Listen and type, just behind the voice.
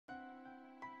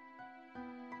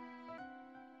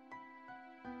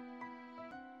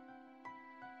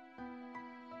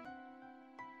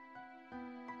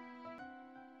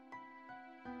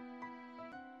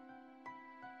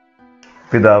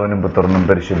പിതാവിനും പുത്രനും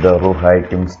പരിശുദ്ധ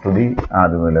റൂഹായ്ക്കും സ്തുതി,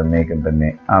 ആദ്യമുതൽ എന്നേക്കും തന്നെ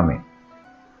ആമേൻ.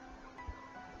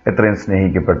 എത്രയും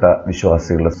സ്നേഹിക്കപ്പെട്ട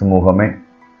വിശ്വാസികളുടെ സമൂഹമേ,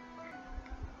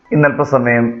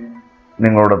 ഇന്നൽപ്പസമയം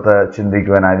നിങ്ങളോടൊത്ത്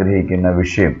ചിന്തിക്കുവാൻ ആഗ്രഹിക്കുന്ന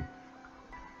വിഷയം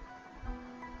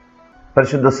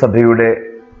പരിശുദ്ധ സഭയുടെ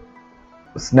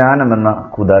സ്നാനമെന്ന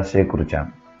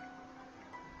കൂദാശയെക്കുറിച്ചാണ്.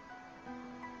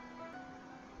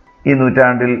 ഈ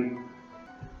നൂറ്റാണ്ടിൽ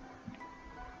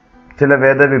ചില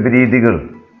വേദവിപരീതികൾ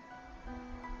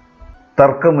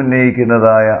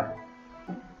തർക്കമുന്നയിക്കുന്നതായ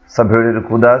സഭയുടെ ഒരു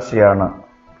കൂദാശയാണ്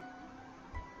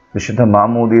വിശുദ്ധ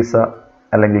മാമോദീസ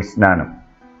അല്ലെങ്കിൽ സ്നാനം.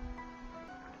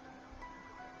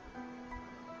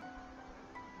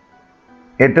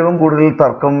 ഏറ്റവും കൂടുതൽ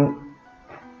തർക്കം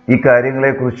ഈ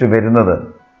കാര്യങ്ങളെക്കുറിച്ച് വരുന്നത്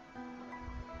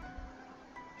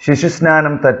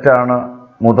ശിശുസ്നാനം തെറ്റാണ്,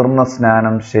 മുതിർന്ന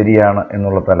സ്നാനം ശരിയാണ്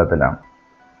എന്നുള്ള തലത്തിലാണ്.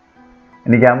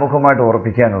 എനിക്ക് ആമുഖമായിട്ട്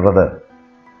ഓർപ്പിക്കാനുള്ളത്,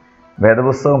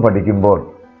 വേദപുസ്തകം പഠിക്കുമ്പോൾ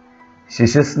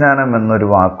ശിശുസ്നാനം എന്നൊരു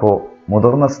വാക്കോ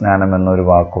മുതിർന്ന സ്നാനം എന്നൊരു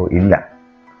വാക്കോ ഇല്ല.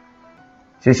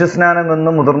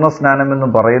 ശിശുസ്നാനമെന്നും മുതിർന്ന സ്നാനമെന്നും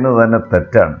പറയുന്നത് തന്നെ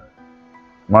തെറ്റാണ്.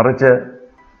 മറിച്ച്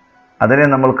അതിനെ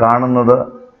നമ്മൾ കാണുന്നത്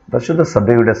പരിശുദ്ധ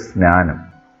സഭയുടെ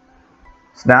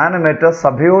സ്നാനമേറ്റ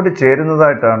സഭയോട്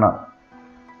ചേരുന്നതായിട്ടാണ്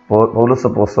പൗലോസ്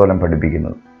അപ്പോസ്തലൻ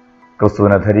പഠിപ്പിക്കുന്നത്.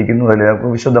 ക്രിസ്തുവിനെ ധരിക്കുന്നു, അതിലേക്ക്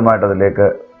വിശുദ്ധമായിട്ട് അതിലേക്ക്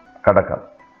കടക്കാം.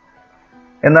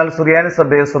 എന്നാൽ സുറിയാനി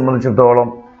സഭയെ സംബന്ധിച്ചിടത്തോളം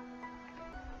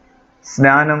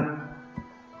സ്നാനം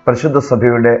പരിശുദ്ധ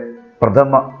സഭയുടെ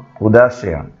പ്രഥമ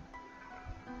കൂദാശയാണ്.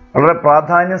 വളരെ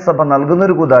പ്രാധാന്യ സഭ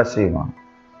നൽകുന്നൊരു കൂദാശയുമാണ്.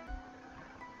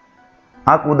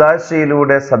 ആ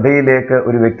കൂദാശയിലൂടെ സഭയിലേക്ക്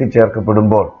ഒരു വ്യക്തി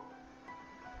ചേർക്കപ്പെടുമ്പോൾ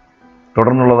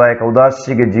തുടർന്നുള്ളതായ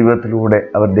കൗദാശിക ജീവിതത്തിലൂടെ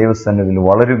അവർ ദൈവസന്നിധിയിൽ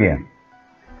വളരുകയാണ്.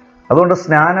 അതുകൊണ്ട്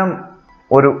സ്നാനം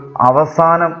ഒരു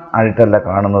അവസാനം ആയിട്ടല്ല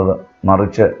കാണുന്നത്,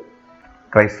 മറിച്ച്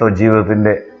ക്രൈസ്തവ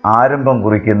ജീവിതത്തിൻ്റെ ആരംഭം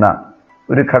കുറിക്കുന്ന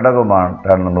ഒരു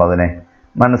ഘടകമായിട്ടാണ് നമ്മളതിനെ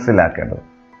മനസ്സിലാക്കേണ്ടത്.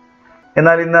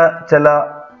 എന്നാൽ ഇന്ന് ചില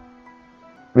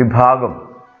വിഭാഗം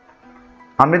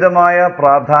അമിതമായ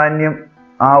പ്രാധാന്യം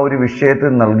ആ ഒരു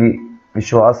വിഷയത്തിൽ നൽകി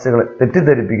വിശ്വാസികളെ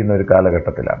തെറ്റിദ്ധരിപ്പിക്കുന്ന ഒരു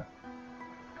കാലഘട്ടത്തിലാണ്.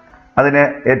 അതിന്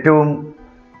ഏറ്റവും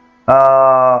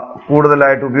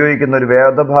കൂടുതലായിട്ട് ഉപയോഗിക്കുന്ന ഒരു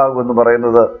വേദഭാഗം എന്ന്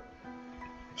പറയുന്നത്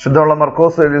ശുദ്ധമുള്ള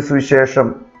മർക്കോസ് എഴുതിയ സുവിശേഷം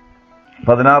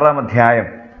 16-ാം അധ്യായം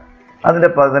അതിൻ്റെ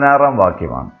 16-ാം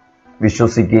വാക്യമാണ്.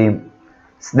 വിശ്വസിക്കുകയും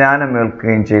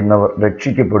സ്നാനമേൽക്കുകയും ചെയ്യുന്നവർ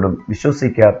രക്ഷിക്കപ്പെടും,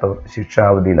 വിശ്വസിക്കാത്തവർ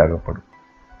ശിക്ഷാവധിയിലകപ്പെടും.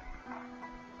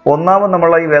 ഒന്നാമത്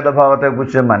നമ്മൾ ഈ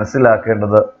വേദഭാഗത്തെക്കുറിച്ച്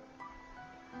മനസ്സിലാക്കേണ്ടത്,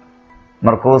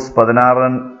 മർക്കോസ്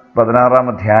 16-ാം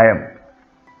അധ്യായം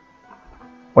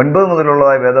 9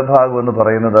 മുതലുള്ളതായ വേദഭാഗം എന്ന്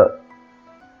പറയുന്നത്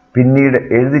പിന്നീട്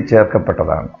എഴുതി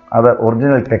ചേർക്കപ്പെട്ടതാണ്. അത്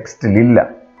ഒറിജിനൽ ടെക്സ്റ്റിലില്ല.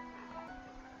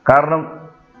 കാരണം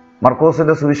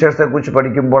മർക്കോസിൻ്റെ സുവിശേഷത്തെക്കുറിച്ച്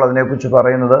പഠിക്കുമ്പോൾ അതിനെക്കുറിച്ച്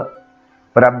പറയുന്നത്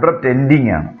ഒരു അബ്രപ്റ്റ്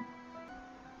എൻഡിങ് ആണ്.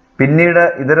 പിന്നീട്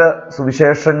ഇതര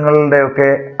സുവിശേഷങ്ങളുടെയൊക്കെ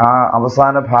ആ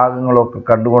അവസാന ഭാഗങ്ങളൊക്കെ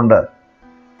കണ്ടുകൊണ്ട്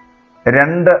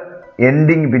 2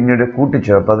 എൻഡിങ് പിന്നീട്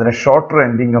കൂട്ടിച്ചേർത്ത് അതിനെ ഷോർട്ടർ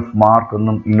എൻഡിങ് ഓഫ് മാർക്ക്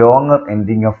എന്നും ലോങ്ങർ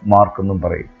എൻഡിങ് ഓഫ് മാർക്ക് എന്നും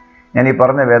പറയും. ഞാൻ ഈ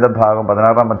പറഞ്ഞ വേദഭാഗം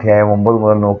 16-ാം അധ്യായം 9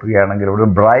 മുതൽ നോക്കുകയാണെങ്കിൽ ഇവിടെ ഒരു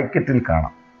ബ്രാക്കറ്റിൽ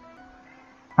കാണാം.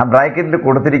 ആ ബ്രാക്കറ്റിൽ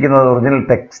കൊടുത്തിരിക്കുന്നത് ഒറിജിനൽ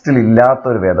ടെക്സ്റ്റിൽ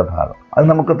ഇല്ലാത്തൊരു വേദഭാഗം. അത്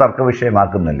നമുക്ക് തർക്ക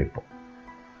വിഷയമാക്കുന്നില്ല ഇപ്പോൾ.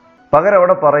 പകരം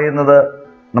അവിടെ പറയുന്നത്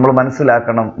നമ്മൾ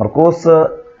മനസ്സിലാക്കണം, മർക്കോസ്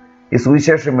ഈ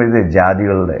സുവിശേഷം എഴുതിയ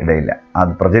ജാതികളുടെ ഇടയില്ല അത്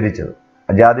പ്രചരിച്ചത്.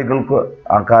 ജാതികൾക്ക്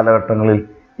ആ കാലഘട്ടങ്ങളിൽ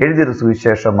എഴുതിയൊരു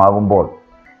സുവിശേഷമാകുമ്പോൾ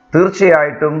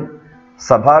തീർച്ചയായിട്ടും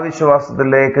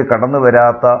സഭാവിശ്വാസത്തിലേക്ക് കടന്നു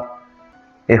വരാത്ത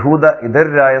യഹൂദ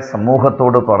ഇതരരായ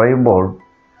സമൂഹത്തോട് പറയുമ്പോൾ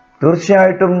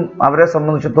തീർച്ചയായിട്ടും അവരെ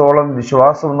സംബന്ധിച്ചിടത്തോളം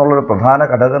വിശ്വാസം എന്നുള്ളൊരു പ്രധാന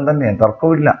ഘടകം തന്നെയാണ്,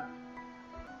 തർക്കമില്ല.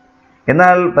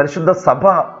 എന്നാൽ പരിശുദ്ധ സഭ,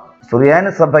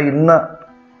 സുറിയാനി സഭ ഇന്ന്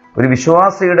ഒരു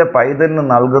വിശ്വാസിയുടെ പൈതലിന്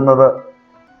നൽകുന്നത്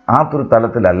ആ ഒരു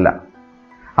തലത്തിലല്ല.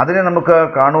 അതിനെ നമുക്ക്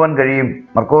കാണുവാൻ കഴിയും.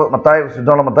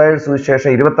 മത്തായി സുവിശേഷം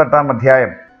 28-ാം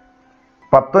അധ്യായം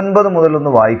 19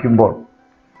 മുതലൊന്ന് വായിക്കുമ്പോൾ,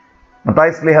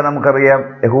 മത്തായി ശ്ലീഹ നമുക്കറിയാം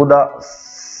യഹൂദ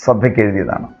സഭയ്ക്ക്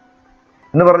എഴുതിയതാണ്.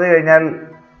 എന്ന് പറഞ്ഞു കഴിഞ്ഞാൽ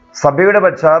സഭയുടെ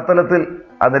പശ്ചാത്തലത്തിൽ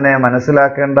അതിനെ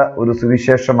മനസ്സിലാക്കേണ്ട ഒരു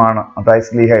സുവിശേഷമാണ് മത്തായി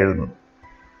ശ്ലീഹ എഴുതുന്നത്.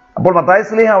 അപ്പോൾ മത്തായി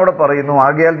ശ്ലീഹ അവിടെ പറയുന്നു,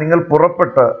 ആകയാൽ നിങ്ങൾ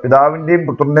പുറപ്പെട്ട് പിതാവിൻ്റെയും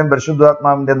പുത്രൻ്റെയും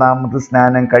പരിശുദ്ധാത്മാവിൻ്റെ നാമത്തിൽ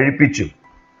സ്നാനം കഴിപ്പിച്ചു,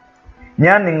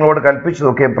 ഞാൻ നിങ്ങളോട്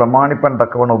കൽപ്പിച്ചതൊക്കെ പ്രമാണിപ്പാൻ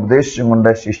തക്കവണ്ണം ഉപദേശിച്ചും കൊണ്ട്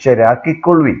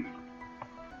ശിഷ്യരാക്കിക്കൊള്ളുവിൻ.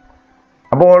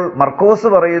 അപ്പോൾ മർക്കോസ്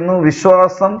പറയുന്നു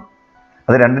വിശ്വാസം,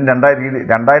 അത്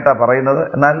രണ്ടായിട്ടാണ് പറയുന്നത്.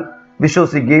 എന്നാൽ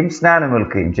വിശ്വസിക്കുകയും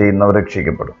സ്നാനമേൽക്കുകയും ചെയ്യുന്നവർ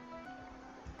രക്ഷിക്കപ്പെടും.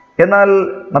 എന്നാൽ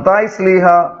മത്തായി ശ്ലീഹ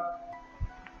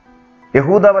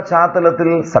യഹൂദ പശ്ചാത്തലത്തിൽ,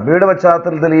 സഭയുടെ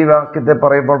പശ്ചാത്തലത്തിൽ ഈ വാക്യത്തെ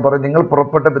പറയുമ്പോൾ പറയും, നിങ്ങൾ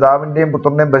പുറപ്പെട്ട പിതാവിൻ്റെയും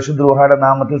പുത്രൻ്റെയും പരിശുദ്ധ റൂഹായുടെ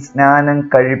നാമത്തിൽ സ്നാനം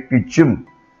കഴിപ്പിച്ചും.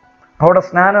 അവിടെ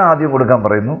സ്നാനം ആദ്യം കൊടുക്കാൻ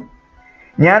പറയുന്നു.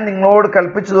 ഞാൻ നിങ്ങളോട്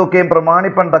കൽപ്പിച്ചതൊക്കെയും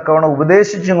പ്രമാണിപ്പാൻ തക്കവണ്ണം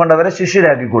ഉപദേശിച്ചും കൊണ്ട് അവരെ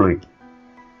ശിഷ്യരാക്കിക്കൊള്ളുകയും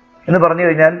എന്ന് പറഞ്ഞു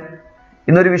കഴിഞ്ഞാൽ,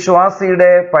 ഇന്നൊരു വിശ്വാസിയുടെ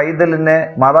പൈതലിനെ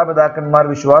മാതാപിതാക്കന്മാർ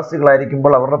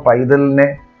വിശ്വാസികളായിരിക്കുമ്പോൾ അവരുടെ പൈതലിനെ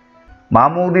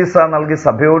മാമോദീസ നൽകി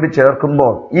സഭയോട്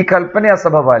ചേർക്കുമ്പോൾ ഈ കൽപ്പനയാ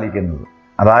സഭ പാലിക്കുന്നത്.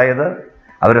 അതായത്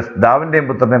അവരെ പിതാവിൻ്റെയും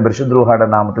പുത്രൻ്റെയും പരിശുദ്ധ റൂഹായുടെ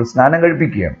നാമത്തിൽ സ്നാനം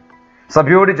കഴിപ്പിക്കുകയാണ്,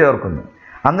 സഭയോട് ചേർക്കുന്നു.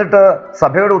 എന്നിട്ട്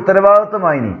സഭയുടെ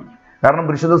ഉത്തരവാദിത്വമായി നീ, കാരണം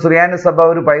പരിശുദ്ധ സുറിയാനി സഭ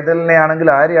ഒരു പൈതലിനെ ആണെങ്കിൽ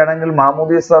ആരെയാണെങ്കിൽ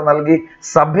മാമോദീസ നൽകി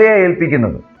സഭയെ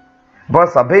ഏൽപ്പിക്കുന്നത്. അപ്പോൾ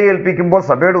സഭയെ ഏൽപ്പിക്കുമ്പോൾ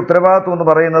സഭയുടെ ഉത്തരവാദിത്വം എന്ന്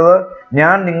പറയുന്നത്,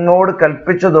 ഞാൻ നിങ്ങളോട്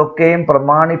കൽപ്പിച്ചതൊക്കെയും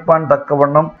പ്രമാണിപ്പാൻ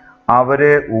തക്കവണ്ണം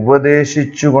അവരെ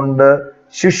ഉപദേശിച്ചുകൊണ്ട്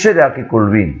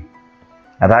ശിഷ്യരാക്കിക്കൊള്ളുവീൻ.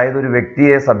 അതായത് ഒരു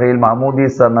വ്യക്തിയെ സഭയിൽ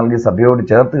മാമോദീസ നൽകി സഭയോട്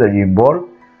ചേർത്ത് കഴിയുമ്പോൾ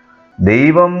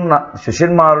ദൈവം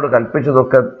ശിഷ്യന്മാരോട്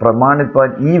കൽപ്പിച്ചതൊക്കെ പ്രമാണിപ്പാൻ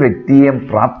ഈ വ്യക്തിയെ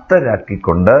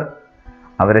പ്രാപ്തരാക്കിക്കൊണ്ട്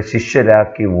അവരെ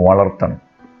ശിഷ്യരാക്കി വളർത്തണം.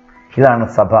 ഇതാണ്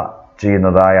സഭ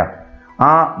ചെയ്യുന്നതായ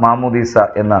ആ മാമോദീസ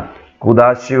എന്ന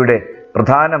കൂദാശയുടെ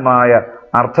പ്രധാനമായ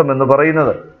അർത്ഥം എന്ന്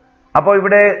പറയുന്നത്. അപ്പോൾ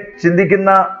ഇവിടെ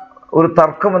ചിന്തിക്കുന്ന ഒരു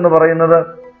തർക്കം എന്ന് പറയുന്നത്,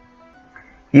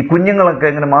 ഈ കുഞ്ഞുങ്ങളൊക്കെ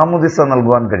എങ്ങനെ മാമോദീസ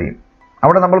നൽകുവാൻ കഴിയും?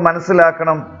 അവിടെ നമ്മൾ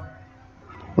മനസ്സിലാക്കണം,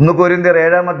 1 കൊരിന്ത്യർ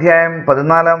 7-ാം അധ്യായം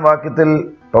 14-ാം വാക്യത്തിൽ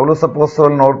പൗലോസ്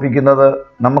അപ്പോസ്തലൻ ഓർപ്പിക്കുന്നത്,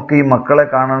 നമുക്ക് ഈ മക്കളെ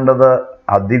കാണേണ്ടത്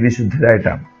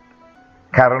അതിവിശുദ്ധരായിട്ടാണ്.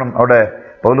 കാരണം അവിടെ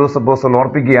പൗലോസ് അപ്പോസ്തലൻ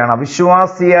ഓർപ്പിക്കുകയാണ്,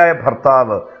 അവിശ്വാസിയായ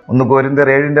ഭർത്താവ്, 1 കൊരിന്ത്യർ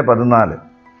 7:14,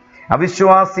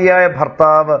 അവിശ്വാസിയായ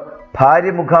ഭർത്താവ്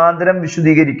ഭാര്യ മുഖാന്തരം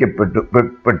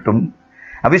വിശുദ്ധീകരിക്കപ്പെട്ടും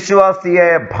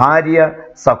അവിശ്വാസിയായ ഭാര്യ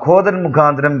സഹോദരൻ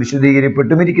മുഖാന്തരം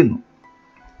വിശുദ്ധീകരിക്കപ്പെട്ടും ഇരിക്കുന്നു.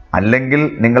 അല്ലെങ്കിൽ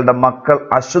നിങ്ങളുടെ മക്കൾ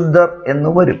അശുദ്ധർ എന്ന്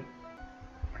വരും,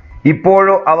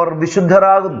 ഇപ്പോഴോ അവർ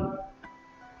വിശുദ്ധരാകുന്നു.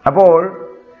 അപ്പോൾ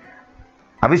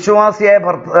അവിശ്വാസിയായ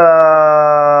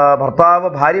ഭർത്താവ്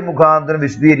ഭാര്യ മുഖാന്തരം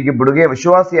വിശുദ്ധീകരിക്കപ്പെടുകയും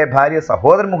അവിശ്വാസിയായ ഭാര്യ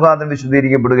സഹോദരൻ മുഖാന്തരം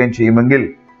വിശുദ്ധീകരിക്കപ്പെടുകയും ചെയ്യുമെങ്കിൽ,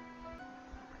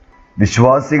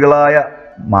 വിശ്വാസികളായ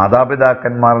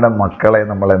മാതാപിതാക്കന്മാരുടെ മക്കളെ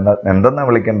നമ്മൾ എന്തെന്നാണ്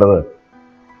വിളിക്കേണ്ടത്?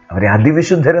 അവരെ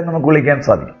അതിവിശുദ്ധരെ നമുക്ക് വിളിക്കാൻ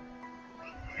സാധിക്കും.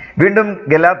 വീണ്ടും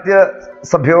ഗലാത്യ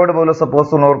സഭയോട് പൗലോസ്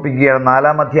അപ്പോസ്തലൻ ഓർപ്പിക്കുകയാണ്,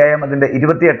 4-ാം അധ്യായം അതിൻ്റെ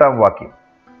 28-ാം വാക്യം.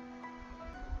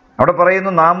 അവിടെ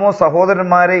പറയുന്നു, നാമോ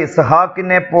സഹോദരന്മാരെ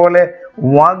ഇസ്ഹാക്കിനെ പോലെ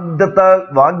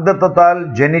വാഗ്ദത്തത്താൽ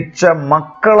ജനിച്ച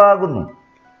മക്കളാകുന്നു.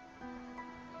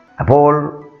 അപ്പോൾ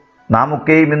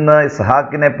നാമൊക്കെയും ഇന്ന്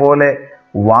ഇസ്ഹാക്കിനെ പോലെ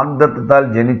വാഗ്ദത്തത്താൽ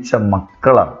ജനിച്ച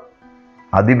മക്കളാണ്,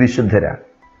 അതിവിശുദ്ധരാണ്.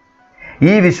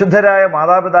 ഈ വിശുദ്ധരായ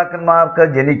മാതാപിതാക്കന്മാർക്ക്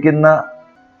ജനിക്കുന്ന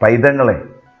പൈതങ്ങളെ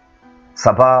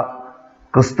സഭ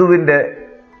ക്രിസ്തുവിൻ്റെ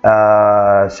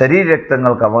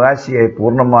ശരീരരക്തങ്ങൾക്ക് അവകാശിയായി,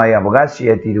 പൂർണ്ണമായ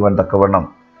അവകാശിയായി തീരുവാൻ തക്കവണ്ണം,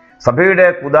 സഭയുടെ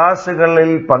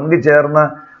കുദാശകളിൽ പങ്കുചേർന്ന്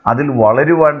അതിൽ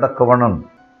വളരുവാൻ തക്കവണ്ണം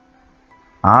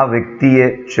ആ വ്യക്തിയെ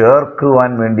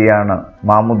ചേർക്കുവാൻ വേണ്ടിയാണ്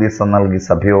മാമോദീസ നൽകി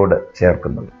സഭയോട്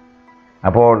ചേർക്കുന്നത്.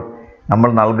 അപ്പോൾ നമ്മൾ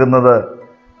നൽകുന്നത്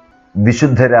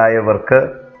വിശുദ്ധരായവർക്ക്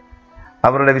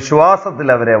അവരുടെ വിശ്വാസത്തിൽ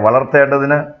അവരെ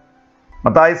വളർത്തേണ്ടതിന്,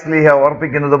 മത്തായി ശ്ലീഹ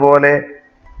ഓർപ്പിക്കുന്നത് പോലെ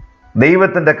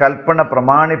ദൈവത്തിൻ്റെ കൽപ്പന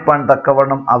പ്രമാണിപ്പാൻ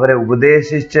തക്കവണ്ണം അവരെ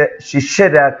ഉപദേശിച്ച്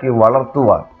ശിഷ്യരാക്കി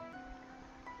വളർത്തുവാൻ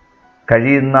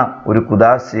കഴിയുന്ന ഒരു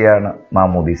കുദാശയാണ്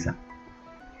മാമോദീസ.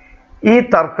 ഈ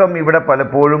തർക്കം ഇവിടെ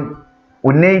പലപ്പോഴും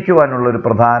ഉന്നയിക്കുവാനുള്ളൊരു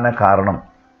പ്രധാന കാരണം,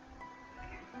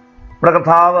 ഇവിടെ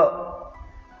കർത്താവ്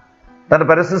തൻ്റെ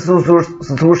പരസ്യ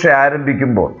ശുശ്രൂഷ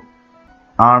ആരംഭിക്കുമ്പോൾ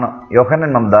ആണ്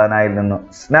യോഹന്നാൻ മംദാനായിൽ നിന്ന്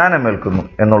സ്നാനമേൽക്കുന്നു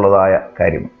എന്നുള്ളതായ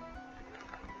കാര്യം.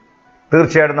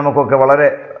 തീർച്ചയായിട്ടും നമുക്കൊക്കെ വളരെ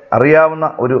അറിയാവുന്ന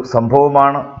ഒരു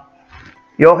സംഭവമാണ്.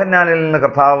 യോഹന്നാനിൽ നിന്ന്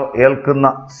കർത്താവ് ഏൽക്കുന്ന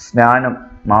സ്നാനം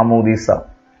മാമോദീസ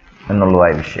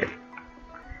എന്നുള്ളതായ വിഷയം.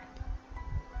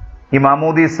 ഈ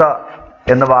മാമോദീസ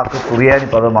എന്ന വാക്ക് സുറിയാനി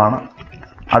പദമാണ്,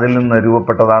 അതിൽ നിന്ന്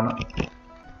രൂപപ്പെട്ടതാണ്.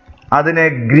 അതിനെ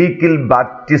ഗ്രീക്കിൽ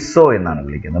ബാപ്റ്റിസോ എന്നാണ്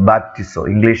വിളിക്കുന്നത്. ബാപ്റ്റിസോ,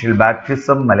 ഇംഗ്ലീഷിൽ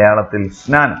ബാപ്റ്റിസം, മലയാളത്തിൽ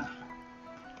സ്നാനം.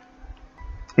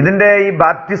 ഇതിൻ്റെ ഈ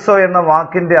ബാപ്റ്റിസോ എന്ന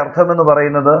വാക്കിൻ്റെ അർത്ഥം എന്ന്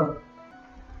പറയുന്നത്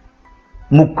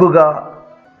മുക്കുക,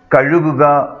 കഴുകുക,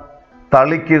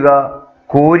 തളിക്കുക,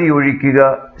 കോരി ഒഴിക്കുക,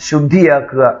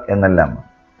 ശുദ്ധിയാക്കുക എന്നെല്ലാം.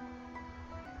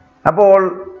 അപ്പോൾ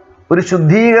ഒരു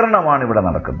ശുദ്ധീകരണമാണ് ഇവിടെ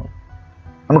നടക്കുന്നത്.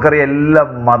 നമുക്കറിയാം, എല്ലാ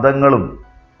മതങ്ങളും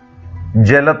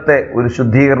ജലത്തെ ഒരു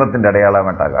ശുദ്ധീകരണത്തിൻ്റെ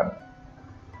അടയാളമായിട്ടാണ് കാണുന്നത്.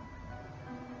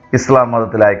 ഇസ്ലാം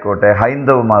മതത്തിലായിക്കോട്ടെ,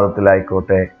 ഹൈന്ദവ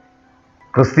മതത്തിലായിക്കോട്ടെ,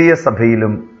 ക്രിസ്തീയ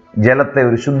സഭയിലും ജലത്തെ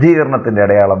ഒരു ശുദ്ധീകരണത്തിൻ്റെ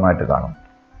അടയാളമായിട്ട് കാണും.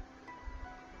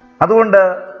 അതുകൊണ്ട്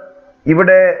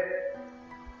ഇവിടെ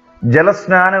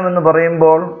ജലസ്നാനം എന്ന്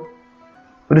പറയുമ്പോൾ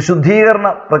ഒരു ശുദ്ധീകരണ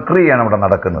പ്രക്രിയയാണ് ഇവിടെ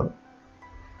നടക്കുന്നത്.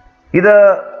 ഇത്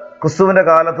ക്രിസ്തുവിൻ്റെ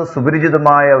കാലത്ത്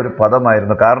സുപരിചിതമായ ഒരു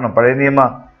പദമായിരുന്നു. കാരണം പഴയ നിയമ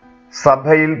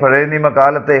സഭയിൽ, പഴയ നിയമ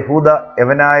കാലത്തെ യഹൂദ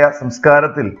യവനായ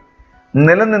സംസ്കാരത്തിൽ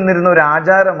നിലനിന്നിരുന്ന ഒരു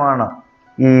ആചാരമാണ്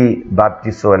ഈ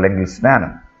ബാപ്റ്റിസോ അല്ലെങ്കിൽ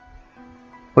സ്നാനം.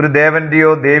 ഒരു ദേവന്റെയോ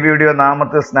ദേവിയുടെയോ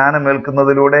നാമത്തിൽ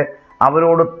സ്നാനമേൽക്കുന്നതിലൂടെ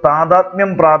അവരോട്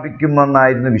താതാത്മ്യം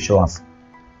പ്രാപിക്കുമെന്നായിരുന്നു വിശ്വാസം.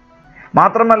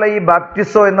 മാത്രമല്ല, ഈ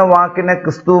ബാപ്റ്റിസോ എന്ന വാക്കിനെ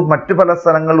ക്രിസ്തു മറ്റു പല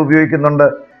സ്ഥലങ്ങളിൽ ഉപയോഗിക്കുന്നുണ്ട്.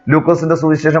 ലൂക്കോസിന്റെ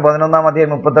സുവിശേഷം 11-ാം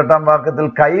അധ്യായം 38-ാം വാക്യത്തിൽ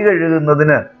കൈ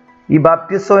കഴുകുന്നതിന് ഈ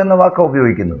ബാപ്റ്റിസോ എന്ന വാക്കാണ്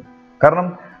ഉപയോഗിക്കുന്നത്. കാരണം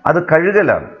അത്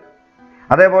കഴുകലാണ്.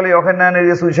 അതേപോലെ യോഹന്നാൻ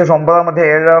എഴുതിയ സുവിശേഷം 9-ാം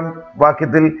അധ്യായം 7-ാം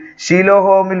വാക്യത്തിൽ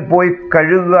ശീലോഹോമിൽ പോയി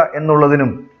കഴുകുക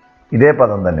എന്നുള്ളതിനും ഇതേ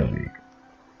പദം തന്നെ ഉപയോഗിക്കും.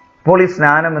 അപ്പോൾ ഈ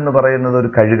സ്നാനം എന്ന് പറയുന്നത് ഒരു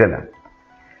കഴുകലാണ്.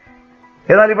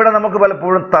 എന്നാൽ ഇവിടെ നമുക്ക്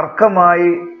പലപ്പോഴും തർക്കമായി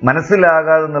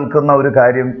മനസ്സിലാകാതെ നിൽക്കുന്ന ഒരു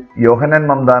കാര്യം യോഹന്നാൻ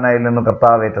മംദാനയിൽ നിന്ന്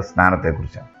കർത്താവേറ്റ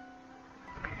സ്നാനത്തെക്കുറിച്ചാണ്.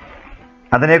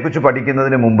 അതിനെക്കുറിച്ച്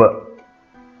പഠിക്കുന്നതിന് മുമ്പ്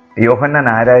യോഹന്നാൻ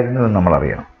ആരായിരുന്നു എന്ന് നമ്മൾ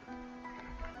അറിയണം.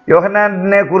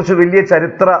 യോഹന്നാനെ കുറിച്ച് വലിയ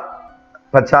ചരിത്ര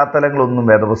പശ്ചാത്തലങ്ങളൊന്നും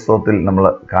വേദപുസ്തകത്തിൽ നമ്മൾ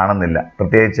കാണുന്നില്ല.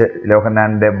 പ്രത്യേകിച്ച്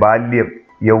യോഹന്നാന്റെ ബാല്യം,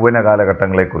 യൗവന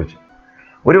കാലഘട്ടങ്ങളെക്കുറിച്ച്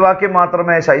ഒരു വാക്യം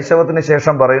മാത്രമേ ശൈശവത്തിന്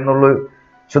ശേഷം പറയുന്നുള്ളൂ.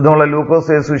 ശുദ്ധമുള്ള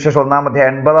ലൂക്കോസ് സുവിശേഷം 1-ാം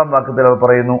അധ്യായം 80-ാം വാക്യത്തിൽ അവർ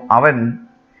പറയുന്നു, അവൻ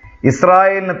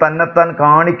ഇസ്രായേലിന് തന്നെത്താൻ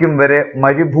കാണിക്കും വരെ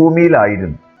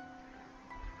മരുഭൂമിയിലായിരുന്നു.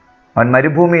 അവൻ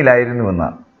മരുഭൂമിയിലായിരുന്നുവെന്ന്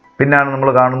പിന്നാണ് നമ്മൾ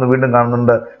വീണ്ടും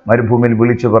കാണുന്നുണ്ട് മരുഭൂമിയിൽ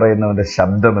വിളിച്ചു പറയുന്നവന്റെ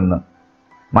ശബ്ദമെന്ന്,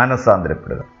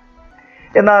 മാനസാന്തരപ്പെടുക.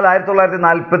 എന്നാൽ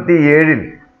 1947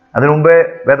 അതിനു മുമ്പേ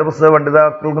വേദപുസ്തക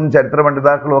പണ്ഡിതാക്കൾക്കും ചരിത്ര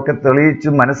പണ്ഡിതാക്കളും ഒക്കെ തെളിയിച്ച്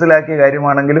മനസ്സിലാക്കിയ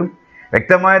കാര്യമാണെങ്കിലും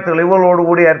വ്യക്തമായ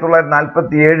തെളിവുകളോടുകൂടി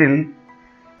 1947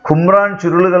 ഖുമ്രാൻ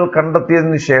ചുരുളുകൾ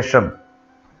കണ്ടെത്തിയതിനു ശേഷം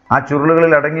ആ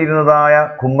ചുരുളുകളിൽ അടങ്ങിയിരുന്നതായ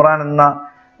ഖുമ്രാൻ എന്ന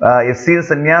എസ്സീൻ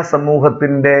സന്യാസ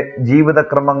സമൂഹത്തിന്റെ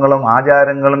ജീവിതക്രമങ്ങളും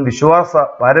ആചാരങ്ങളും വിശ്വാസ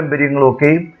പാരമ്പര്യങ്ങളും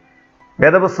ഒക്കെയും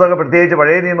വേദപുസ്തക പ്രത്യേകിച്ച്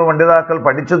പഴയ നിയമ പണ്ഡിതാക്കൾ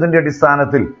പഠിച്ചതിന്റെ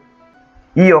അടിസ്ഥാനത്തിൽ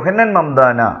ഈ യോഹന്നാൻ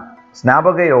മംദാന,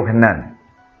 സ്നാപക യോഹന്നാൻ,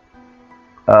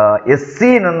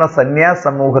 എസ്സീൻ എന്ന സന്യാസ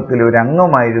സമൂഹത്തിലെ ഒരു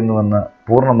അംഗമായിരുന്നുവെന്ന്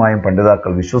പൂർണ്ണമായും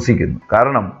പണ്ഡിതാക്കൾ വിശ്വസിക്കുന്നു.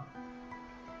 കാരണം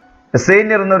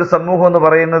എസ്സേന്യർ എന്നൊരു സമൂഹം എന്ന്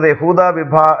പറയുന്നത് യഹൂദ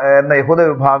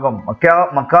വിഭാഗം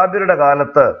മക്കാബിരുടെ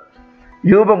കാലത്ത്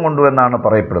രൂപം കൊണ്ടു എന്നാണ്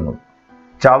പറയപ്പെടുന്നത്.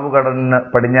 ചാവുകടലിന്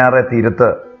പടിഞ്ഞാറേ തീരത്ത്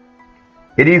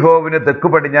എരിഹോവിന് തെക്കു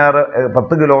പടിഞ്ഞാറ്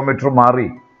 10 കിലോമീറ്റർ മാറി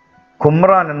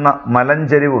ഖുമ്രാൻ എന്ന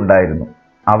മലഞ്ചരിവ് ഉണ്ടായിരുന്നു.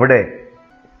 അവിടെ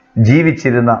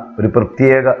ജീവിച്ചിരുന്ന ഒരു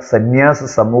പ്രത്യേക സന്യാസ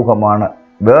സമൂഹമാണ്,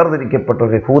 വേർതിരിക്കപ്പെട്ട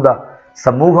ഒരു യഹൂദ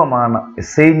സമൂഹമാണ്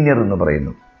എസ്സേന്യർ എന്ന്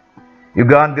പറയുന്നത്.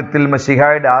 യുഗാന്ത്യത്തിൽ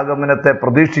മശിഹായുടെ ആഗമനത്തെ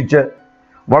പ്രതീക്ഷിച്ച്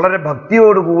വളരെ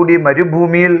ഭക്തിയോടുകൂടി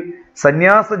മരുഭൂമിയിൽ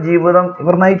സന്യാസ ജീവിതം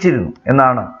ഇവർ നയിച്ചിരുന്നു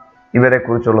എന്നാണ് ഇവരെ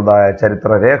കുറിച്ചുള്ളതായ ചരിത്ര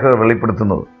രേഖകൾ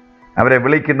വെളിപ്പെടുത്തുന്നത്. അവരെ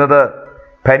വിളിക്കുന്നത്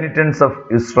പെനിറ്റൻസ് ഓഫ്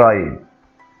ഇസ്രായേൽ,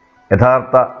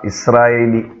 യഥാർത്ഥ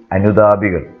ഇസ്രായേലി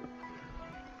അനുതാപികൾ.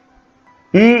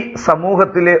 ഈ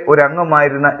സമൂഹത്തിലെ ഒരു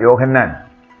അംഗമായിരുന്ന യോഹന്നാൻ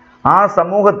ആ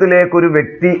സമൂഹത്തിലേക്കൊരു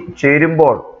വ്യക്തി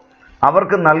ചേരുമ്പോൾ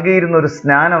അവർക്ക് നൽകിയിരുന്ന ഒരു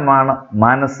സ്നാനമാണ്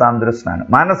മാനസാന്തര സ്നാനം.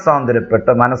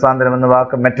 മാനസാന്തരം എന്ന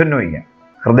വാക്ക് മെറ്റനോയിയ,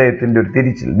 ഹൃദയത്തിന്റെ ഒരു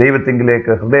തിരിച്ചിൽ,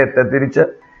 ദൈവത്തിങ്കിലേക്ക് ഹൃദയത്തെ തിരിച്ച്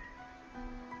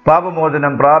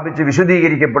പാപമോചനം പ്രാപിച്ച്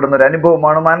വിശുദ്ധീകരിക്കപ്പെടുന്ന ഒരു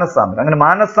അനുഭവമാണ് മാനസാന്തരം. അങ്ങനെ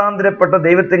മാനസാന്തരപ്പെട്ട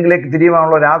ദൈവത്തിങ്കിലേക്ക്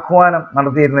തിരിയുവാനുള്ള ഒരു ആഹ്വാനം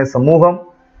നടത്തിയിരുന്ന ഈ സമൂഹം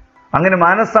അങ്ങനെ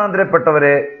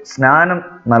മാനസാന്തരപ്പെട്ടവരെ സ്നാനം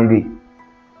നൽകി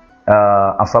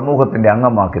ആ സമൂഹത്തിന്റെ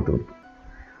അംഗമാക്കി തീർത്തു.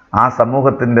 ആ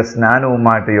സമൂഹത്തിന്റെ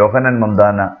സ്നാനവുമായിട്ട് യോഹന്നാൻ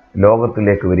മംദാന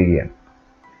ലോകത്തിലേക്ക് വരികയാണ്.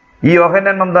 ഈ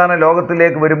യോഹന്നാൻ മംദാന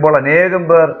ലോകത്തിലേക്ക് വരുമ്പോൾ അനേകം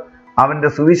പേർ അവന്റെ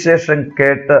സുവിശേഷം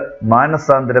കേട്ട്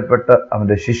മാനസാന്തരപ്പെട്ട്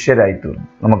അവന്റെ ശിഷ്യരായി തീർന്നു.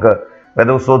 നമുക്ക്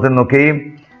വേദപുസ്തകത്തിൽ നിന്നൊക്കെയും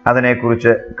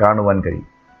അതിനെക്കുറിച്ച് കാണുവാൻ കഴിയും.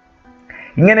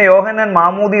 ഇങ്ങനെ യോഹന്നാൻ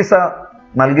മാമോദീസ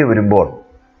നൽകി വരുമ്പോൾ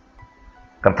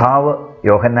കർത്താവ്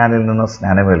യോഹന്നാനിൽ നിന്ന്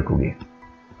സ്നാനമേൽക്കുകയാണ്.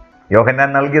 യോഹന്നാൻ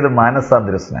നൽകിയത്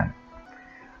മാനസാന്തര സ്നാനം.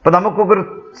 അപ്പൊ നമുക്കൊക്കെ ഒരു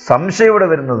സംശയം ഇവിടെ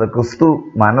വരുന്നത്, ക്രിസ്തു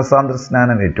മാനസാന്തര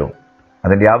സ്നാനം ഏറ്റോ?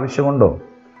 അതിൻ്റെ ആവശ്യമുണ്ടോ?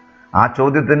 ആ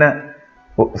ചോദ്യത്തിന്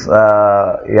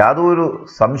യാതൊരു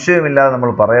സംശയമില്ലാതെ നമ്മൾ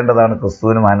പറയേണ്ടതാണ്,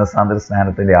 ക്രിസ്തുവിന് മാനസാന്തര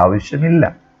സ്നാനത്തിൻ്റെ ആവശ്യമില്ല.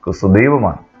 ക്രിസ്തു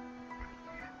ദൈവമാണ്.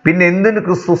 പിന്നെ എന്തിന്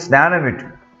ക്രിസ്തു സ്നാനമേറ്റു?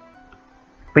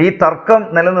 അപ്പൊ ഈ തർക്കം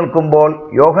നിലനിൽക്കുമ്പോൾ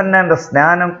യോഹന്നാന്റെ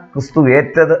സ്നാനം ക്രിസ്തു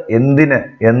ഏറ്റത് എന്തിന്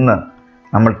എന്ന്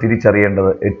നമ്മൾ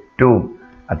തിരിച്ചറിയേണ്ടത് ഏറ്റവും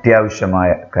അത്യാവശ്യമായ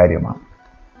കാര്യമാണ്.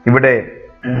 ഇവിടെ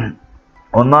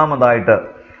ഒന്നാമതായിട്ട്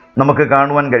നമുക്ക്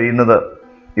കാണുവാൻ കഴിയുന്നത്,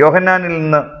 യോഹന്നാനിൽ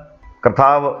നിന്ന്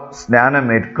കർത്താവ്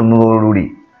സ്നാനമേൽക്കുന്നതോടുകൂടി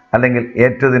അല്ലെങ്കിൽ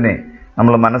ഏറ്റതിനെ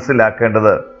നമ്മൾ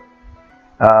മനസ്സിലാക്കേണ്ടത്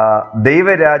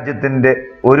ദൈവരാജ്യത്തിൻ്റെ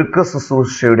ഒരുക്ക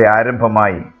ശുശ്രൂഷയുടെ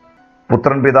ആരംഭമായി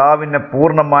പുത്രൻ പിതാവിനെ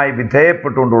പൂർണ്ണമായി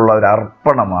വിധേയപ്പെട്ടുകൊണ്ടുള്ള ഒരു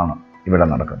അർപ്പണമാണ് ഇവിടെ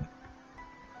നടക്കുന്നത്.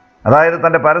 അതായത്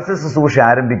തൻ്റെ പരസ്യ ശുശ്രൂഷ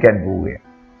ആരംഭിക്കാൻ പോവുകയാണ്.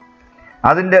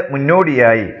 അതിൻ്റെ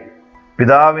മുന്നോടിയായി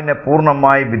പിതാവിനെ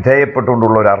പൂർണ്ണമായി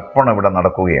വിധേയപ്പെട്ടുകൊണ്ടുള്ള ഒരു അർപ്പണം ഇവിടെ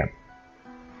നടക്കുകയാണ്.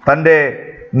 തൻ്റെ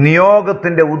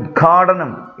നിയോഗത്തിൻ്റെ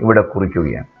ഉദ്ഘാടനം ഇവിടെ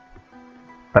കുറിക്കുകയാണ്.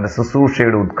 തൻ്റെ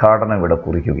ശുശ്രൂഷയുടെ ഉദ്ഘാടനം ഇവിടെ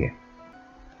കുറിക്കുകയാണ്.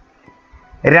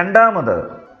 രണ്ടാമത്,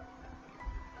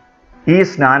 ഈ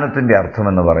സ്നാനത്തിൻ്റെ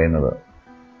അർത്ഥമെന്ന് പറയുന്നത്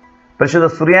പരിശുദ്ധ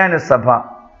സുറിയാനി സഭ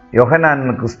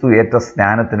യോഹന്നാനിൽ ക്രിസ്തു ഏറ്റ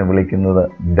സ്നാനത്തിന് വിളിക്കുന്നത്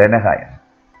ദനഹായാണ്.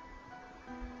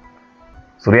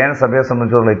 സുറിയാനി സഭയെ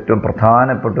സംബന്ധിച്ചുള്ള ഏറ്റവും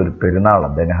പ്രധാനപ്പെട്ട ഒരു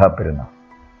പെരുന്നാളാണ് ദനഹ പെരുന്നാൾ.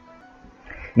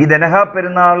 ഈ ദനഹ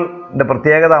പെരുന്നാളിൻ്റെ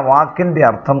പ്രത്യേകത, വാക്കിൻ്റെ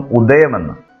അർത്ഥം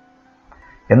ഉദയമെന്ന്.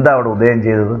 എന്താ അവിടെ ഉദയം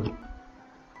ചെയ്തത്?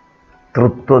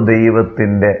 തൃത്വ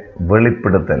ദൈവത്തിൻ്റെ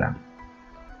വെളിപ്പെടുത്തലാണ്.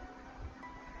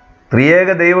 ത്രിയേക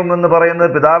ദൈവം എന്ന് പറയുന്നത്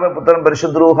പിതാവ്, പുത്രൻ,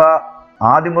 പരിശുദ്ധ റൂഹ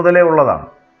ആദ്യം മുതലേ ഉള്ളതാണ്.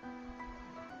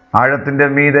 ആഴത്തിൻ്റെ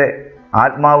മീതെ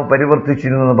ആത്മാവ്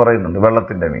പരിവർത്തിച്ചിരുന്നു എന്ന് പറയുന്നുണ്ട്,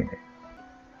 വെള്ളത്തിൻ്റെ മീതെ.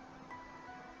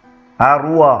 ആ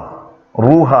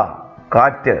റൂഹ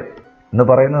കാറ്റ് എന്ന്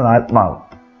പറയുന്നത് ആത്മാവ്.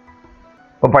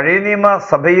 അപ്പോൾ പഴയ നിയമ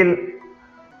സഭയിൽ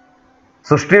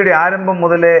സൃഷ്ടിയുടെ ആരംഭം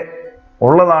മുതലേ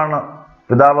ഉള്ളതാണ്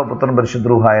പിതാവ്, പുത്രൻ, പരിശുദ്ധ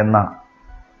റൂഹ എന്ന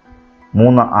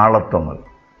 3 ആളത്വങ്ങൾ.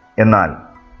 എന്നാൽ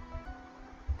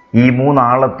ഈ 3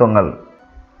 ആളത്വങ്ങൾ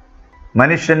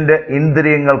മനുഷ്യൻ്റെ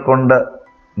ഇന്ദ്രിയങ്ങൾ കൊണ്ട്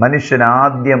മനുഷ്യൻ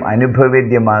ആദ്യം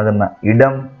അനുഭവേദ്യമാകുന്ന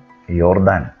ഇടം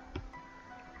യോർദാൻ.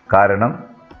 കാരണം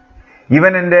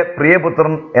ഇവൻ എൻ്റെ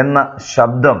പ്രിയപുത്രൻ എന്ന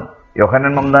ശബ്ദം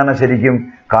യോഹന്നാൻ മംദാന ശരിക്കും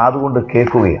കാതുകൊണ്ട്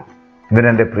കേൾക്കുകയാണ്. ഇവൻ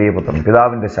എൻ്റെ പ്രിയപുത്രൻ,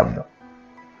 പിതാവിൻ്റെ ശബ്ദം.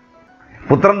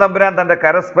 പുത്രൻ തമ്പുരാൻ തൻ്റെ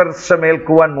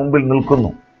കരസ്പർശമേൽക്കുവാൻ മുമ്പിൽ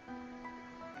നിൽക്കുന്നു.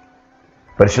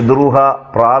 പരിശുദ്ധ റൂഹ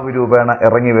പ്രാവ് രൂപേണ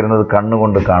ഇറങ്ങി വരുന്നത്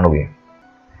കണ്ണുകൊണ്ട് കാണുകയും,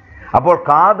 അപ്പോൾ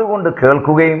കാതുകൊണ്ട്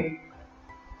കേൾക്കുകയും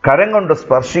കരം കൊണ്ട്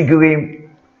സ്പർശിക്കുകയും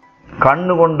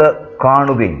കണ്ണുകൊണ്ട്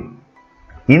കാണുകയും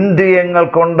ഇന്ദ്രിയങ്ങൾ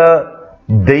കൊണ്ട്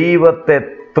ദൈവത്തെ,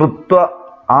 തൃത്വ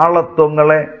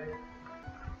ആളത്വങ്ങളെ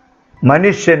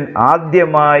മനുഷ്യൻ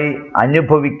ആദ്യമായി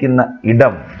അനുഭവിക്കുന്ന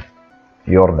ഇടം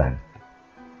യോർദാൻ.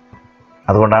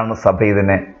 അതുകൊണ്ടാണ് സഭ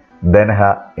ഇതിനെ ദനഹ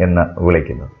എന്ന്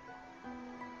വിളിക്കുന്നത്.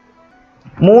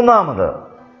 മൂന്നാമത്,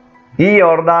 ഈ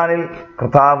യോർദാനിൽ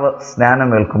കർത്താവ്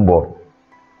സ്നാനമേൽക്കുമ്പോൾ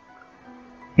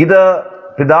ഇത്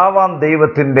പിതാവാം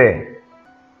ദൈവത്തിൻ്റെ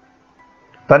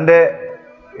തൻ്റെ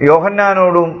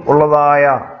യോഹന്നാനോടും ഉള്ളതായ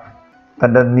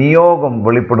തൻ്റെ നിയോഗം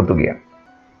വെളിപ്പെടുത്തുകയാണ്.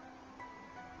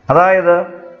 അതായത്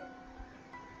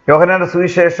യോഹന്നാന്റെ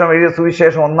സുവിശേഷം, എഴുതിയ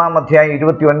സുവിശേഷം 1-ാം അധ്യായം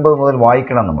 29 മുതൽ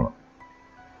വായിക്കണം നമ്മൾ.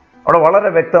 അവിടെ വളരെ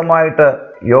വ്യക്തമായിട്ട്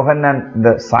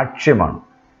യോഹന്നാൻ്റെ സാക്ഷ്യമാണ്,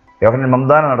 യോഹന്നാൻ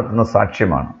മംദാന നടത്തുന്ന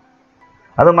സാക്ഷ്യമാണ്.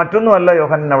 അത് മറ്റൊന്നുമല്ല.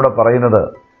 യോഹന്നാൻ അവിടെ പറയുന്നത്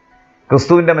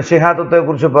ക്രിസ്തുവിൻ്റെ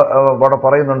മശീഹാത്വത്തെക്കുറിച്ച് അവിടെ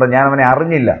പറയുന്നുണ്ട്. ഞാൻ അവനെ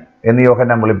അറിഞ്ഞില്ല എന്ന്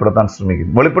യോഹന്നാൻ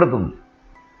വെളിപ്പെടുത്തുന്നു.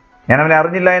 ഞാൻ അവനെ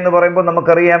അറിഞ്ഞില്ല എന്ന് പറയുമ്പോൾ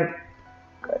നമുക്കറിയാം,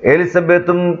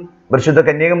 എലിസബത്തും പരിശുദ്ധ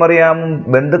കന്യകമറിയാമും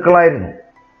ബന്ധുക്കളായിരുന്നു.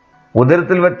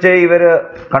 ഉദരത്തിൽ വെച്ചേ ഇവർ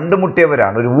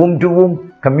കണ്ടുമുട്ടിയവരാണ്. ഒരു വൂം ടു വൂം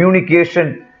കമ്മ്യൂണിക്കേഷൻ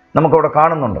നമുക്കവിടെ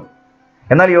കാണുന്നുണ്ട്.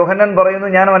 എന്നാൽ യോഹന്നാൻ പറയുന്നു,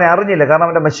 ഞാൻ അവനെ അറിഞ്ഞില്ല, കാരണം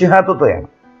അവൻ്റെ മശീഹാത്വത്തെയാണ്.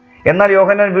 എന്നാൽ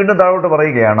യോഹന്നാൻ വീണ്ടും താഴോട്ട്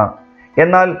പറയുകയാണ്,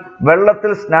 എന്നാൽ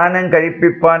വെള്ളത്തിൽ സ്നാനം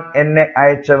കഴിപ്പിപ്പാൻ എന്നെ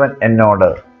അയച്ചവൻ എന്നോട്.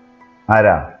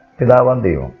 ആരാ? പിതാവാം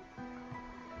ദൈവം.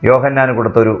 യോഹന്നാന്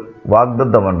കൊടുത്തൊരു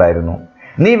വാഗ്ദത്തമുണ്ടായിരുന്നു.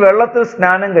 നീ വെള്ളത്തിൽ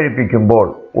സ്നാനം കഴിപ്പിക്കുമ്പോൾ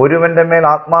ഒരുവന്റെ മേൽ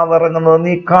ആത്മാവ് ഇറങ്ങുന്നത്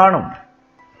നീ കാണും.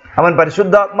 അവൻ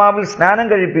പരിശുദ്ധാത്മാവിൽ സ്നാനം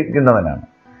കഴിപ്പിക്കുന്നവനാണ്.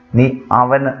 നീ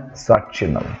അവന് സാക്ഷി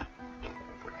നൽകും.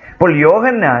 അപ്പോൾ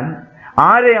യോഹന്നാൻ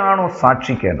ആരെയാണോ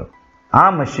സാക്ഷിക്കേണ്ടത്, ആ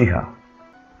മശിഹ,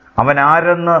 അവൻ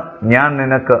ആരെന്ന് ഞാൻ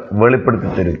നിനക്ക് വെളിപ്പെടുത്തി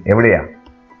തരും. എവിടെയാ?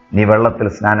 നീ വെള്ളത്തിൽ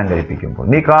സ്നാനം കഴിപ്പിക്കുമ്പോൾ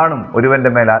നീ കാണും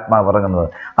ഒരുവന്റെ മേൽ ആത്മാവ് ഇറങ്ങുന്നത്.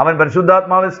 അവൻ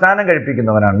പരിശുദ്ധാത്മാവിൽ സ്നാനം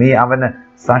കഴിപ്പിക്കുന്നവനാണ്. നീ അവന്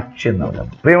സാക്ഷ്യം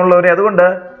നൽകണം. പ്രിയമുള്ളവരെ, അതുകൊണ്ട്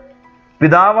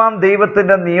പിതാവാം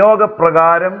ദൈവത്തിൻ്റെ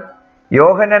നിയോഗപ്രകാരം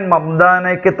യോഹന്നാൻ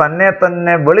മംദാനയ്ക്ക്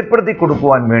തന്നെ വെളിപ്പെടുത്തി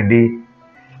കൊടുക്കുവാൻ വേണ്ടി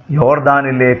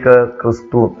യോർദാനിലേക്ക്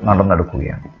ക്രിസ്തു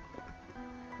നടന്നെടുക്കുകയാണ്.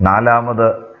 4ാമത്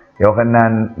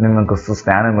യോഹന്നാനിൽ നിന്ന് ക്രിസ്തു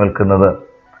സ്നാനമേൽക്കുന്നത്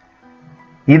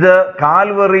ഇത്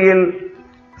കാൽവറിയിൽ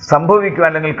സംഭവിക്കുക,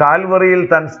 അല്ലെങ്കിൽ കാൽവറിയിൽ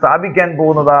താൻ സ്ഥാപിക്കാൻ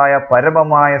പോകുന്നതായ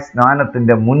പരമമായ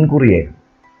സ്നാനത്തിൻ്റെ മുൻകുറിയായിരുന്നു.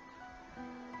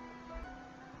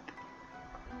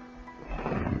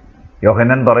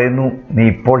 യോഹന്നാൻ പറയുന്നു, നീ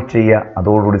ഇപ്പോൾ ചെയ്യുക,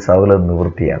 അതോടുകൂടി സകലതും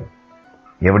നിവൃത്തിയാകും.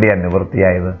 എവിടെയാണ്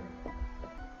നിവൃത്തിയായത്?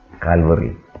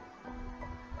 കാൽവറിയിൽ.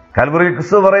 കാൽവറിയിൽ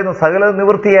ക്രിസ്തു പറയുന്നു, സകലതും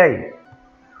നിവൃത്തിയായി.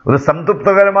 ഒരു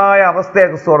സംതൃപ്തകരമായ അവസ്ഥയെ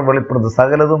ക്രിസ്തു അവിടെ വെളിപ്പെടുത്തുന്നു.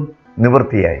 സകലതും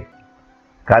നിവൃത്തിയായി.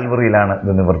 കാൽവറിയിലാണ്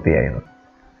ഇത് നിവൃത്തിയായത്.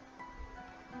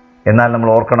 എന്നാൽ നമ്മൾ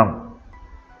ഓർക്കണം,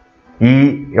 ഈ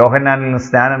യോഹന്നാനിൽ നിന്ന്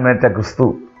സ്നാനമേറ്റ ക്രിസ്തു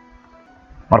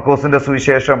മർക്കോസിന്റെ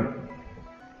സുവിശേഷം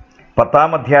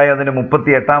 10-ാം അധ്യായം അതിൻ്റെ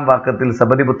 38-ാം വാക്യത്തിൽ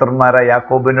സബദിപുത്രന്മാരായ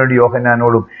യാക്കോബിനോടും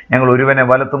യോഹന്നാനോടും ഞങ്ങൾ ഒരുവനെ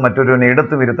വലത്തും മറ്റൊരുവനെ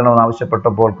ഇടത്തും ഇരുത്തണമെന്ന്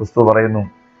ആവശ്യപ്പെട്ടപ്പോൾ ക്രിസ്തു പറയുന്നു,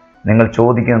 നിങ്ങൾ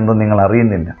ചോദിക്കുന്നത് നിങ്ങൾ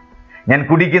അറിയുന്നില്ല. ഞാൻ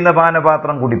കുടിക്കുന്ന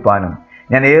പാനപാത്രം കുടിപ്പാനും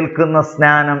ഞാൻ ഏൽക്കുന്ന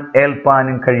സ്നാനം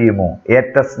ഏൽപ്പാനും കഴിയുമോ?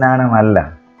 ഏറ്റ സ്നാനമല്ല,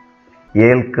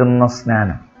 ഏൽക്കുന്ന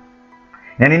സ്നാനം.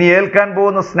 ഞാൻ ഇനി ഏൽക്കാൻ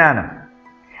പോകുന്ന സ്നാനം.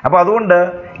 അപ്പൊ അതുകൊണ്ട്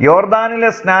യോർദാനിലെ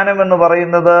സ്നാനം എന്ന്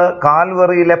പറയുന്നത്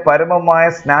കാൽവറിയിലെ പരമമായ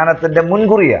സ്നാനത്തിന്റെ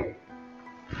മുൻകുറിയാണ്.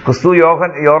 ക്രിസ്തു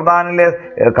യോർദാനിലെ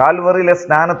കാൽവറിയിലെ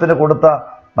സ്നാനത്തിന് കൊടുത്ത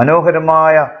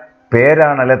മനോഹരമായ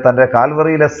പേരാണ്, അല്ലെ തൻ്റെ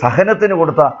കാൽവറിയിലെ സഹനത്തിന്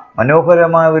കൊടുത്ത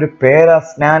മനോഹരമായ ഒരു പേരാ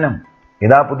സ്നാനം.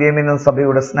 ഇതാ പുതിയ നിയമ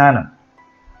സഭയുടെ സ്നാനം.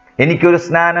 എനിക്കൊരു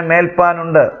സ്നാനം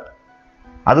ഏൽപ്പാനുണ്ട്.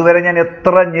 അതുവരെ ഞാൻ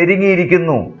എത്ര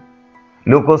ഞെരുങ്ങിയിരിക്കുന്നു.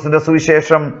 ലൂക്കോസിന്റെ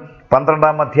സുവിശേഷം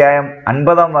 12-ാം അധ്യായം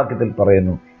 50-ാം വാക്യത്തിൽ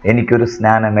പറയുന്നു, എനിക്കൊരു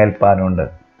സ്നാനം ഏൽപ്പാനുണ്ട്.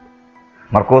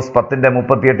 മർക്കോസ്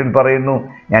 10:38 പറയുന്നു,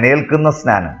 ഞാൻ ഏൽക്കുന്ന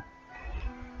സ്നാനം.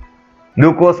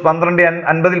 ലൂക്കോസ്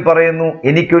 12:50 പറയുന്നു,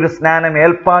 എനിക്കൊരു സ്നാനം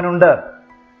ഏൽപ്പാനുണ്ട്.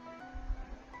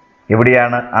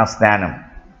 എവിടെയാണ് ആ സ്നാനം?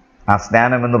 ആ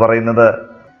സ്നാനം എന്ന് പറയുന്നത്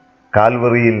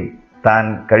കാൽവറിയിൽ താൻ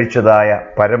കഴിച്ചതായ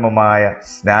പരമമായ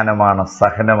സ്നാനമാണ്,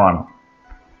 സഹനമാണ്.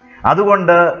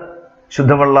 അതുകൊണ്ട്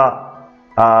ശുദ്ധമുള്ള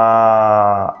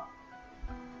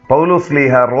പൗലോസ്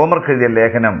ശ്ലീഹ റോമർക്കെഴുതിയ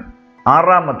ലേഖനം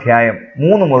 6-ാം അധ്യായം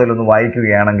 3 മുതൽ ഒന്ന്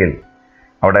വായിക്കുകയാണെങ്കിൽ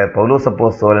അവിടെ പൗലോസ്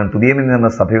അപ്പോസ്തലൻ പുതിയ നിയമ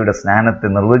സഭയുടെ സ്നാനത്തെ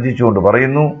നിർവചിച്ചുകൊണ്ട്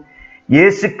പറയുന്നു,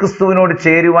 യേശുക്രിസ്തുവിനോട്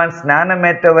ചേരുവാൻ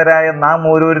സ്നാനമേറ്റവരായ നാം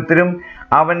ഓരോരുത്തരും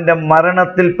അവന്റെ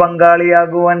മരണത്തിൽ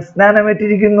പങ്കാളിയാകുവാൻ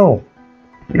സ്നാനമേറ്റിരിക്കുന്നു.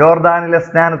 യോർദാനിലെ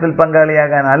സ്നാനത്തിൽ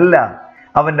പങ്കാളിയാകാൻ അല്ല,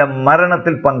 അവന്റെ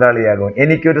മരണത്തിൽ പങ്കാളിയാകുവാൻ.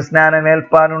 എനിക്കൊരു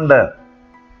സ്നാനമേൽപ്പാനുണ്ട്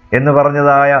എന്ന്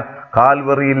പറഞ്ഞതായ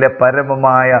കാൽവറിയിലെ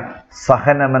പരമമായ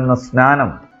സഹനമെന്ന സ്നാനം,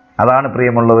 അതാണ്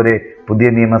പ്രിയമുള്ളവരെ പുതിയ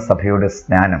നിയമസഭയുടെ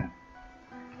സ്നാനം.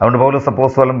 അതുകൊണ്ട് പൗലോസ്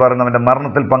അപ്പോസ്തലൻ പറയുന്നു, അവന്റെ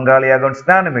മരണത്തിൽ പങ്കാളിയാകാൻ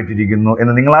സ്നാനമേറ്റിരിക്കുന്നു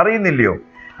എന്ന് നിങ്ങൾ അറിയുന്നില്ലയോ?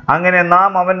 അങ്ങനെ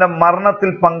നാം അവന്റെ മരണത്തിൽ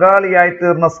പങ്കാളിയായി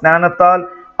തീർന്ന സ്നാനത്താൽ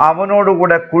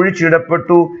അവനോടുകൂടെ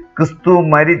കുഴിച്ചിടപ്പെട്ടു. ക്രിസ്തു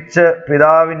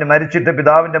മരിച്ചിട്ട്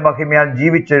പിതാവിന്റെ മഹിമയാൽ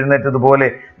ജീവിച്ചെഴുന്നേറ്റതുപോലെ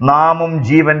നാമും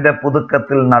ജീവന്റെ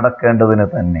പുതുക്കത്തിൽ നടക്കേണ്ടതിന്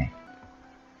തന്നെ.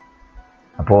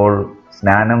 അപ്പോൾ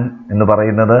സ്നാനം എന്ന്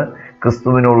പറയുന്നത്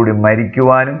ക്രിസ്തുവിനോടുകൂടി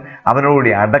മരിക്കുവാനും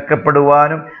അവനോടുകൂടി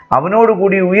അടക്കപ്പെടുവാനും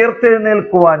അവനോടുകൂടി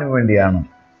ഉയർത്തെഴുന്നേൽക്കുവാനും വേണ്ടിയാണ്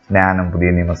സ്നാനം പുതിയ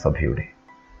നിയമസഭയുടെ.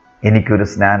 എനിക്കൊരു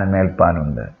സ്നാനം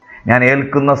ഏൽപ്പാനുണ്ട്. ഞാൻ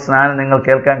ഏൽക്കുന്ന സ്നാനം നിങ്ങൾക്ക്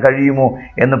ഏൽക്കാൻ കഴിയുമോ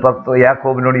എന്ന്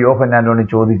യാക്കോബിനോട് യോഹന്നാനോട്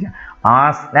ചോദിച്ച ആ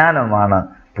സ്നാനമാണ്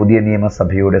പുതിയ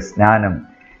നിയമസഭയുടെ സ്നാനം.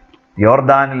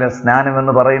 യോർദാനിലെ സ്നാനം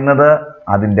എന്ന് പറയുന്നത്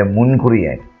അതിൻ്റെ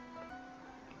മുൻകുറിയായി.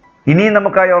 ഇനി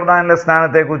നമുക്ക് ആ യോർദാനിലെ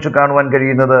സ്നാനത്തെക്കുറിച്ച് കാണുവാൻ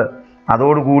കഴിയുന്നത്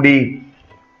അതോടുകൂടി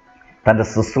തൻ്റെ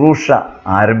ശുശ്രൂഷ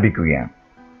ആരംഭിക്കുകയാണ്.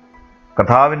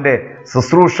 കർത്താവിൻ്റെ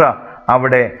ശുശ്രൂഷ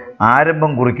അവിടെ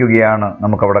ആരംഭം കുറിക്കുകയാണ്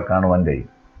നമുക്കവിടെ കാണുവാൻ കഴിയും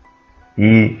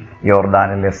ഈ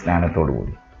യോർദാനിലെ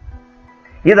സ്നാനത്തോടുകൂടി.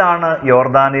 ഇതാണ്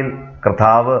യോർദാനിൽ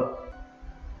കർത്താവ്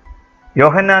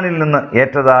യോഹന്നാനിൽ നിന്ന്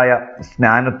ഏറ്റതായ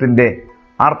സ്നാനത്തിൻ്റെ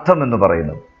അർത്ഥമെന്ന്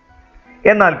പറയുന്നത്.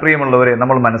 എന്നാൽ പ്രിയമുള്ളവരെ,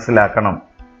 നമ്മൾ മനസ്സിലാക്കണം,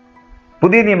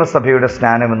 പുതിയ നിയമസഭയുടെ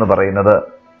സ്നാനം എന്ന് പറയുന്നത്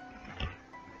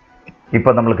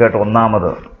ഇപ്പം നമ്മൾ കേട്ട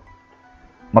ഒന്നാമത്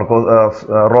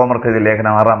റോമർക്കെഴുതിയ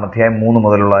ലേഖനം 6-ാം അധ്യായം 3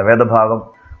 മുതലുള്ള വേദഭാഗം,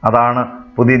 അതാണ്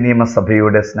പുതിയ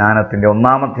നിയമസഭയുടെ സ്നാനത്തിൻ്റെ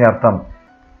ഒന്നാമത്തെ അർത്ഥം.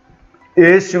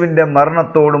 യേശുവിൻ്റെ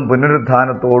മരണത്തോടും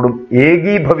പുനരുത്ഥാനത്തോടും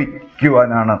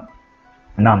ഏകീഭവിക്കുവാനാണ്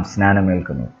നാം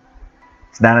സ്നാനമേൽക്കുന്നത്.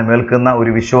 സ്നാനമേൽക്കുന്ന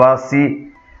ഒരു വിശ്വാസി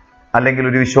അല്ലെങ്കിൽ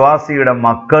ഒരു വിശ്വാസിയുടെ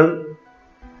മക്കൾ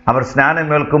അവർ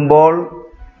സ്നാനമേൽക്കുമ്പോൾ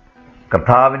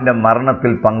കർത്താവിൻ്റെ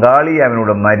മരണത്തിൽ പങ്കാളി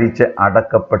അവനോട് മരിച്ച്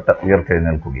അടക്കപ്പെട്ട്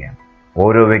ഉയർത്തെഴുന്നേൽക്കുകയാണ്.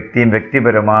 ഓരോ വ്യക്തിയും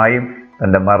വ്യക്തിപരമായും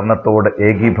തൻ്റെ മരണത്തോട്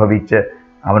ഏകീഭവിച്ച്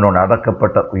അവനോട്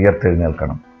അടക്കപ്പെട്ട്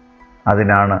ഉയർത്തെഴുന്നേൽക്കണം.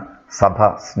 അതിനാണ് സഭ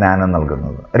സ്നാനം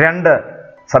നൽകുന്നത്. 2,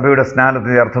 സഭയുടെ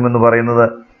സ്നാനത്തിൻ്റെ അർത്ഥമെന്ന് പറയുന്നത്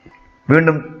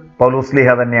വീണ്ടും പൗലോസ് ശ്ലീഹ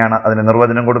തന്നെയാണ് അതിന്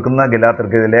നിർവചനം കൊടുക്കുന്നത്.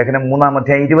 ഗലാത്യർക്കെഴുതിയ ലേഖനം 3-ാം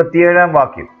അധ്യായം 27-ാം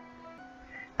വാക്യം,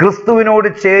 ക്രിസ്തുവിനോട്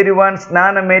ചേരുവാൻ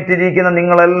സ്നാനമേറ്റിരിക്കുന്ന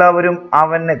നിങ്ങളെല്ലാവരും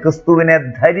ക്രിസ്തുവിനെ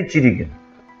ധരിച്ചിരിക്കുന്നു.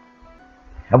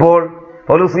 അപ്പോൾ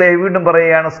പൗലോസ് ശ്ലീഹ വീണ്ടും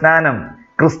പറയുകയാണ്, സ്നാനം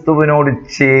ക്രിസ്തുവിനോട്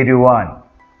ചേരുവാൻ,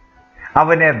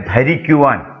 അവനെ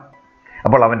ധരിക്കുവാൻ.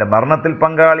 അപ്പോൾ അവൻ്റെ മരണത്തിൽ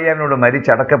പങ്കാളി, അവനോട്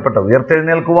മരിച്ചടക്കപ്പെട്ട്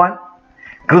ഉയർത്തെഴുന്നേൽക്കുവാൻ,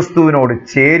 ക്രിസ്തുവിനോട്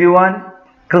ചേരുവാൻ,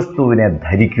 ക്രിസ്തുവിനെ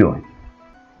ധരിക്കുവാൻ.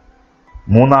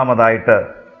 മൂന്നാമതായിട്ട്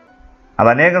അത്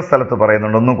അനേകം സ്ഥലത്ത്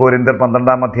പറയുന്നുണ്ട്. 1 കൊരിന്ത്യർ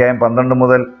 12-ാം അധ്യായം 12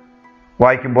 മുതൽ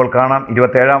വായിക്കുമ്പോൾ കാണാം,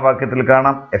 27-ാം വാക്യത്തിൽ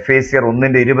കാണാം. എഫേസ്യർ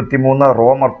 1:23,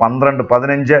 റോമർ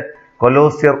 12:15,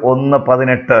 കൊലോസ്യർ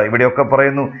 1:18. ഇവിടെയൊക്കെ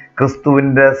പറയുന്നു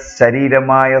ക്രിസ്തുവിൻ്റെ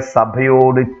ശരീരമായ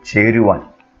സഭയോട് ചേരുവാൻ.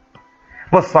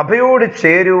 അപ്പോൾ സഭയോട്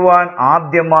ചേരുവാൻ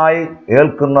ആദ്യമായി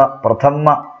ഏൽക്കുന്ന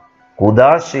പ്രഥമ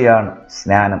കുദാശയാണ്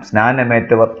സ്നാനം.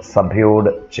 സ്നാനമേറ്റവർ സഭയോട്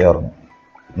ചേർന്നു.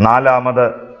 4-ാമത്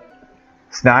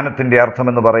സ്നാനത്തിൻ്റെ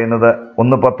അർത്ഥമെന്ന് പറയുന്നത്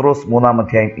 1 പത്രോസ് 3-ാം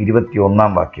അധ്യായം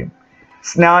 21-ാം വാക്യം,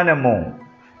 സ്നാനമോ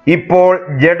ഇപ്പോൾ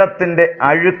ജഡത്തിൻ്റെ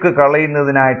അഴുക്ക്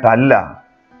കളയുന്നതിനായിട്ടല്ല,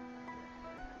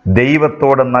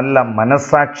 ദൈവത്തോട് നല്ല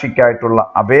മനസാക്ഷിക്കായിട്ടുള്ള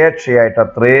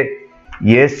അപേക്ഷയായിട്ടത്രേ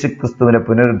യേശുക്രിസ്തുവിന്റെ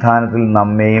പുനരുത്ഥാനത്തിൽ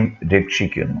നമ്മെയും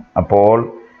രക്ഷിക്കുന്നു. അപ്പോൾ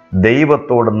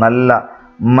ദൈവത്തോട് നല്ല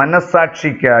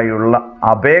മനസാക്ഷിക്കായുള്ള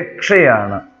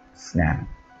അപേക്ഷയാണ് സ്നാനം.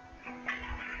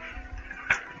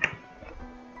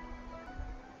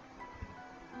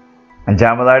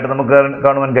 അഞ്ചാമതായിട്ട് നമുക്ക്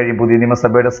കാണുവാൻ കഴിയും പുതിയ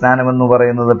നിയമസഭയുടെ സ്നാനം എന്ന്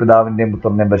പറയുന്നത് പിതാവിന്റെയും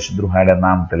പുത്രന്റെയും പരിശുദ്ധരുടെ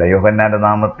നാമത്തിൽ, യോഹന്നാന്റെ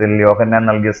നാമത്തിൽ യോഹന്നാൻ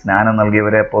നൽകിയ സ്നാനം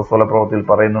നൽകിയവരെ അപ്പോസ്തല പ്രവൃത്തിയിൽ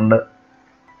പറയുന്നുണ്ട്.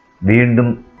 വീണ്ടും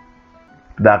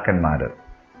പിതാക്കന്മാര്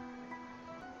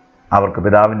അവർക്ക്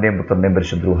പിതാവിന്റെയും പുത്രന്റെയും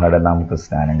പരിശുദ്ധരുടെ നാമത്തിൽ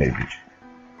സ്നാനം കഴിപ്പിച്ചു.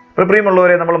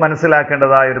 പ്രിയമുള്ളവരെ, നമ്മൾ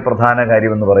മനസ്സിലാക്കേണ്ടതായ ഒരു പ്രധാന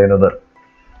കാര്യം എന്ന് പറയുന്നത്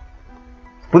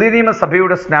പുതിയ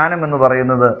നിയമസഭയുടെ സ്നാനം എന്ന്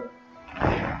പറയുന്നത്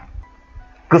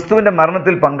ക്രിസ്തുവിന്റെ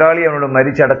മരണത്തിൽ പങ്കാളിയോട്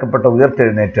മരിച്ചടക്കപ്പെട്ട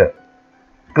ഉയർത്തെഴുന്നേറ്റ്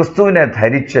ക്രിസ്തുവിനെ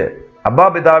ധരിച്ച്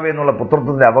അബ്ബാപിതാവേ എന്നുള്ള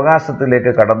പുത്രത്വത്തിന്റെ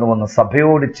അവകാശത്തിലേക്ക് കടന്നു വന്ന്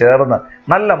സഭയോട് ചേർന്ന്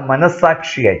നല്ല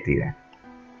മനസ്സാക്ഷിയായി തീരാൻ.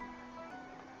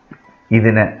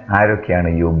 ഇതിന് ആരൊക്കെയാണ്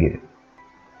യോഗ്യർ?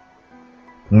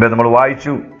 മുമ്പേ നമ്മൾ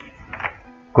വായിച്ചു,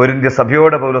 കൊരിന്ത്യ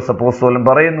സഭയോട് പൗലോസ് അപ്പോസ്തലൻ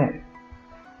പറയുന്നു,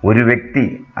 ഒരു വ്യക്തി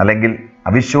അല്ലെങ്കിൽ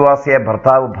അവിശ്വാസിയായ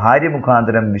ഭർത്താവ് ഭാര്യ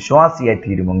മുഖാന്തരം വിശ്വാസിയായി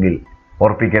തീരുമെങ്കിൽ,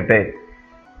 ഓർപ്പിക്കട്ടെ,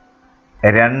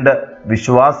 രണ്ട്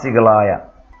വിശ്വാസികളായ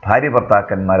ഭാര്യ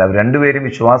ഭർത്താക്കന്മാർ അവർ രണ്ടുപേരും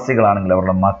വിശ്വാസികളാണെങ്കിൽ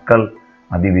അവരുടെ മക്കൾ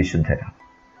അതിവിശുദ്ധരാണ്.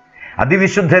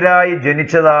 അതിവിശുദ്ധരായി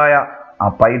ജനിച്ചതായ ആ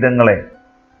പൈതങ്ങളെ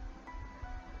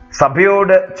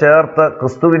സഭയോട് ചേർത്ത്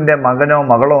ക്രിസ്തുവിന്റെ മകനോ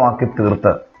മകളോ ആക്കി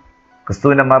തീർത്ത്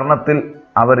ക്രിസ്തുവിന്റെ മരണത്തിൽ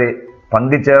അവരെ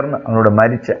പങ്കുചേർന്ന് അവരോട്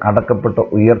മരിച്ച് അടക്കപ്പെട്ട്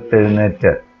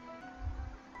ഉയർത്തെഴുന്നേറ്റ്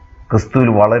ക്രിസ്തുവിൽ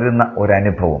വളരുന്ന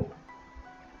ഒരനുഭവം,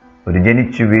 ഒരു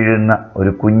ജനിച്ചു വീഴുന്ന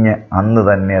ഒരു കുഞ്ഞ് അന്ന്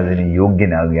തന്നെ അതിന്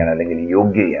യോഗ്യനാകുകയാണ്, അല്ലെങ്കിൽ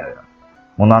യോഗ്യയാകുക.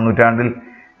 3-ാം നൂറ്റാണ്ടിൽ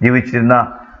ജീവിച്ചിരുന്ന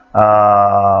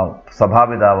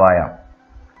സഭാപിതാവായ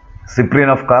സിപ്രിയൻ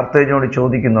ഓഫ് കാർത്തേജിനോട്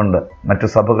ചോദിക്കുന്നുണ്ട് മറ്റു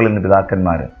സഭകളിൽ നിന്ന്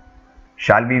പിതാക്കന്മാർ,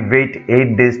 shall we wait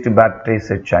 8 days to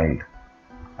baptise A child?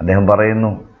 അദ്ദേഹം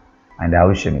പറയുന്നു, അതിൻ്റെ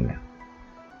ആവശ്യമില്ല.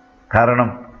 കാരണം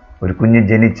ഒരു കുഞ്ഞ്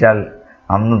ജനിച്ചാൽ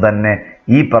അന്ന് തന്നെ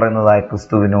ഈ പറയുന്നതായ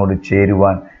ക്രിസ്തുവിനോട്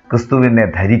ചേരുവാൻ, ക്രിസ്തുവിനെ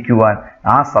ധരിക്കുവാൻ,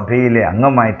 ആ സഭയിലെ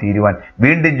അംഗമായി തീരുവാൻ,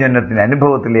 വീണ്ടും ജന്മത്തിൻ്റെ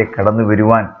അനുഭവത്തിലേക്ക് കടന്നു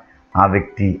വരുവാൻ ആ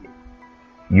വ്യക്തി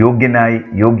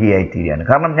യോഗ്യയായി തീരുകയാണ്.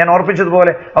 കാരണം ഞാൻ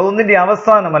ഓർപ്പിച്ചതുപോലെ അതൊന്നിൻ്റെ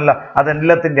അവസാനമല്ല,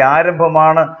 അതെല്ലാത്തിൻ്റെ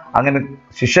ആരംഭമാണ്. അങ്ങനെ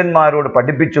ശിഷ്യന്മാരോട്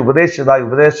പഠിപ്പിച്ച് ഉപദേശിച്ചതായ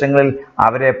ഉപദേശങ്ങളിൽ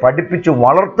അവരെ പഠിപ്പിച്ചു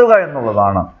വളർത്തുക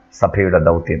എന്നുള്ളതാണ് സഭയുടെ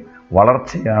ദൗത്യം.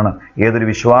 വളർച്ചയാണ് ഏതൊരു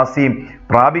വിശ്വാസിയും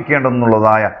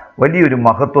പ്രാപിക്കേണ്ടെന്നുള്ളതായ വലിയൊരു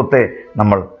മഹത്വത്തെ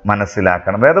നമ്മൾ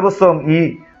മനസ്സിലാക്കണം. വേദപുസ്തകം ഈ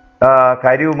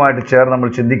കാര്യവുമായിട്ട് ചേർന്ന് നമ്മൾ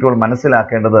ചിന്തിക്കുമ്പോൾ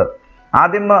മനസ്സിലാക്കേണ്ടത്,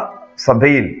 ആദിമ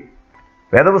സഭയിൽ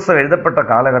വേദപുസ്തകം എഴുതപ്പെട്ട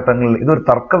കാലഘട്ടങ്ങളിൽ ഇതൊരു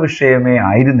തർക്ക വിഷയമേ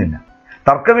ആയിരുന്നില്ല.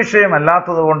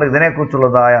 തർക്കവിഷയമല്ലാത്തത് കൊണ്ട്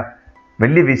ഇതിനെക്കുറിച്ചുള്ളതായ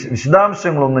വലിയ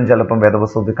വിശദാംശങ്ങളൊന്നും ചിലപ്പം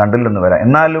വേദപുസ്തകത്തിൽ കണ്ടില്ലെന്ന് വരാം.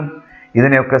 എന്നാലും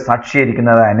ഇതിനെയൊക്കെ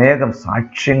സാക്ഷീകരിക്കുന്നത് അനേകം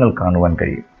സാക്ഷ്യങ്ങൾ കാണുവാൻ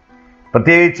കഴിയും.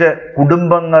 പ്രത്യേകിച്ച്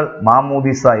കുടുംബങ്ങൾ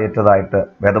മാമോദീസ ഏറ്റതായിട്ട്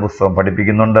വേദപുസ്തകം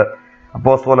പഠിപ്പിക്കുന്നുണ്ട്.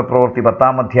 അപ്പോസ്തല പ്രവൃത്തി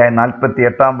 10-ാം അധ്യായം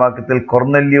 48-ാം വാക്യത്തിൽ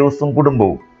കൊർന്നല്യോസും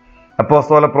കുടുംബവും,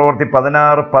 അപ്പോസ്തല പ്രവൃത്തി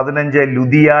 16-15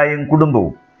 ലുദിയായും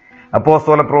കുടുംബവും,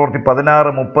 അപ്പോസ്തല പ്രവൃത്തി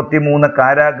 16-33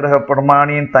 കാരാഗ്രഹ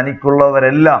പ്രമാണിയും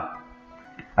തനിക്കുള്ളവരെല്ലാം,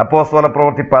 അപ്പോസ്തല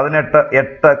പ്രവൃത്തി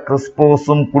 18-8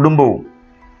 ക്രിസ്പോസും കുടുംബവും,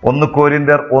 1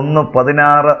 കൊരിന്ത്യർ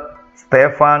 1:16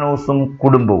 സ്തേഫാനോസും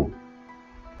കുടുംബവും.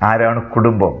 ആരാണ്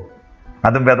കുടുംബം?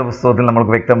 അതും വേദപുസ്തകത്തിൽ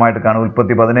നമ്മൾക്ക് വ്യക്തമായിട്ട് കാണും.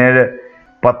 ഉൽപ്പത്തി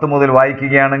 17:10 മുതൽ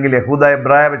വായിക്കുകയാണെങ്കിൽ, യഹൂദ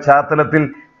എബ്രായ പശ്ചാത്തലത്തിൽ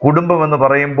കുടുംബം എന്ന്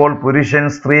പറയുമ്പോൾ പുരുഷൻ,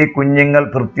 സ്ത്രീ, കുഞ്ഞുങ്ങൾ,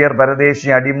 ഭൃത്യർ, പരദേശി,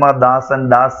 അടിമ, ദാസൻ,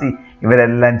 ദാസി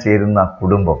ഇവരെല്ലാം ചേരുന്ന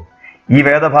കുടുംബം. ഈ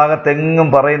വേദഭാഗത്തെങ്ങും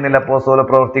പറയുന്നില്ല അപ്പോസ്തല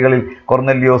പ്രവൃത്തികളിൽ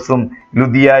കൊർന്നല്യോസും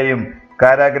ലുദിയായും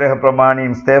കാരാഗ്രഹ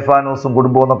പ്രമാണിയും സ്തേഫാനോസും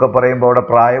കുടുംബം എന്നൊക്കെ പറയുമ്പോൾ അവിടെ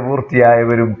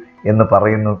പ്രായപൂർത്തിയായവരും എന്ന്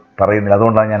പറയുന്നില്ല.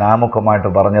 അതുകൊണ്ടാണ് ഞാൻ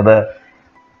ആമുഖമായിട്ട് പറഞ്ഞത്,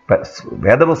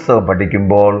 വേദപുസ്തകം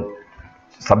പഠിക്കുമ്പോൾ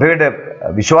സഭയുടെ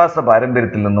വിശ്വാസ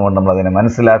പാരമ്പര്യത്തിൽ നിന്നുകൊണ്ട് നമ്മൾ അതിനെ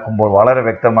മനസ്സിലാക്കുമ്പോൾ വളരെ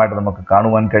വ്യക്തമായിട്ട് നമുക്ക്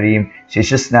കാണുവാൻ കഴിയും.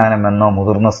 ശിശുസ്നാനമെന്നോ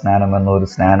മുതിർന്ന സ്നാനമെന്നോ ഒരു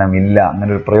സ്നാനമില്ല.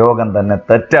 അങ്ങനെ ഒരു പ്രയോഗം തന്നെ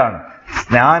തെറ്റാണ്.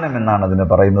 സ്നാനം എന്നാണ് അതിന്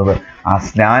പറയുന്നത്. ആ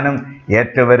സ്നാനം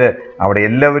ഏറ്റവര് അവിടെ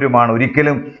എല്ലാവരുമാണ്.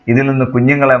 ഒരിക്കലും ഇതിൽ നിന്ന്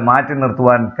കുഞ്ഞുങ്ങളെ മാറ്റി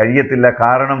നിർത്തുവാൻ കഴിയത്തില്ല.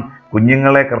 കാരണം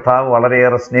കുഞ്ഞുങ്ങളെ കർത്താവ്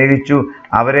വളരെയേറെ സ്നേഹിച്ചു.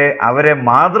 അവരെ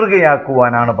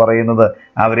മാതൃകയാക്കുവാനാണ് പറയുന്നത്.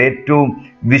 അവരേറ്റവും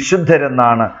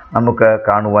വിശുദ്ധരെന്നാണ് നമുക്ക്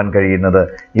കാണുവാൻ കഴിയുന്നത്.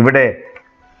 ഇവിടെ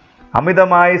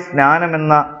അമിതമായി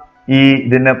സ്നാനമെന്ന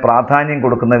ഇതിന് പ്രാധാന്യം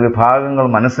കൊടുക്കുന്ന വിഭാഗങ്ങൾ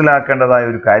മനസ്സിലാക്കേണ്ടതായ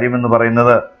ഒരു കാര്യമെന്ന്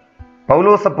പറയുന്നത്,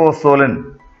 പൗലോസ് അപ്പോസ്തലൻ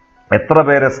എത്ര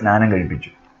പേരെ സ്നാനം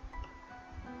കഴിപ്പിച്ചു?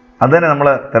 അതിനെ നമ്മൾ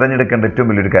തിരഞ്ഞെടുക്കേണ്ട ഏറ്റവും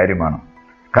വലിയൊരു കാര്യമാണ്.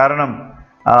 കാരണം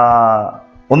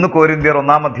 1 കൊരിന്ത്യർ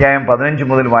 1-ാം അധ്യായം 15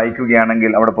 മുതൽ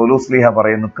വായിക്കുകയാണെങ്കിൽ അവിടെ പൗലോസ് ശ്ലീഹ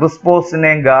പറയുന്നു,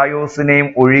 ക്രിസ്പോസിനെയും ഗായോസിനെയും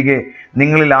ഒഴികെ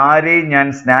നിങ്ങളിൽ ആരെയും ഞാൻ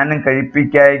സ്നാനം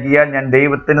കഴിപ്പിക്കായികയാൽ ഞാൻ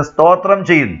ദൈവത്തിന് സ്തോത്രം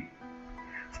ചെയ്യുന്നു.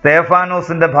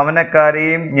 സ്തേഫാനോസിന്റെ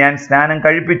ഭവനക്കാരെയും ഞാൻ സ്നാനം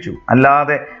കഴിപ്പിച്ചു,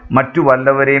 അല്ലാതെ മറ്റു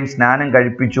വല്ലവരെയും സ്നാനം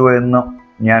കഴിപ്പിച്ചു എന്ന്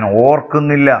ഞാൻ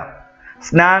ഓർക്കുന്നില്ല.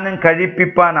 സ്നാനം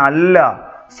കഴിപ്പിപ്പാൻ അല്ല,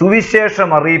 സുവിശേഷം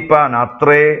അറിയിപ്പാൻ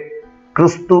അത്രേ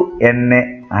ക്രിസ്തു എന്നെ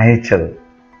അയച്ചത്.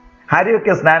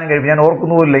 ആരെയൊക്കെ സ്നാനം കഴിപ്പിക്കും? ഞാൻ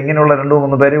ഓർക്കുന്നു പോലില്ല, ഇങ്ങനെയുള്ള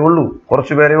 2-3 പേരേ ഉള്ളൂ,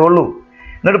 കുറച്ചു പേരേ ഉള്ളൂ.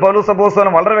 എന്നിട്ട് പൗലോസ്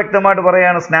അപ്പോസ്തലൻ വളരെ വ്യക്തമായിട്ട്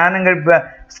പറയാണ്,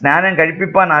 സ്നാനം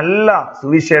കഴിപ്പിപ്പാനല്ല,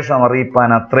 സുവിശേഷം അറിയിപ്പാൻ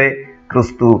അത്രേ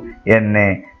ക്രിസ്തു എന്നെ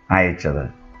അയച്ചത്.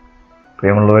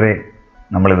 പ്രിയമുള്ളവരെ,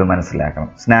 നമ്മളിത് മനസ്സിലാക്കണം.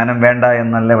 സ്നാനം വേണ്ട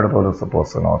എന്നല്ല ഇവിടെ പൗലോസ്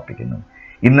അപ്പോസ്തലൻ ഓർപ്പിക്കുന്നത്.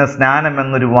 ഇന്ന് സ്നാനം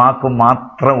എന്നൊരു വാക്ക്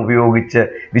മാത്രം ഉപയോഗിച്ച്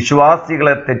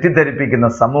വിശ്വാസികളെ തെറ്റിദ്ധരിപ്പിക്കുന്ന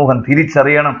സമൂഹം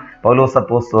തിരിച്ചറിയണം പൗലോസ്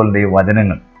അപ്പോസ്തലന്റെ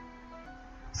വചനങ്ങൾ.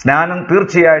 സ്നാനം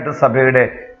തീർച്ചയായിട്ടും സഭയുടെ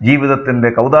ജീവിതത്തിന്റെ,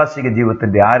 കൗദാശിക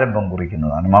ജീവിതത്തിന്റെ ആരംഭം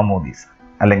കുറിക്കുന്നതാണ് മാമോദീസ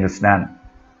അല്ലെങ്കിൽ സ്നാനം.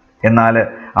 എന്നാൽ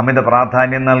അമിത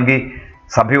പ്രാധാന്യം നൽകി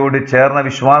സഭയോട് ചേർന്ന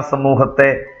വിശ്വാസ സമൂഹത്തെ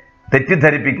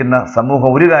തെറ്റിദ്ധരിപ്പിക്കുന്ന സമൂഹം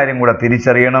ഒരു കാര്യം കൂടെ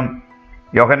തിരിച്ചറിയണം.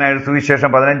 യോഹന്നാന്റെ സുവിശേഷം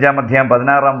 15-ാം അധ്യായം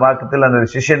 16-ാം വാക്യത്തിൽ അതൊരു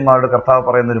ശിഷ്യന്മാരുടെ കർത്താവ്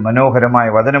പറയുന്ന ഒരു മനോഹരമായ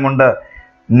വചനമുണ്ട്.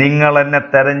 നിങ്ങൾ എന്നെ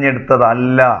തെരഞ്ഞെടുത്തു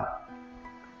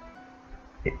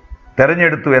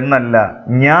എന്നല്ല,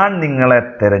 ഞാൻ നിങ്ങളെ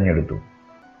തെരഞ്ഞെടുത്തു.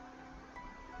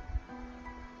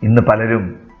 ഇന്ന് പലരും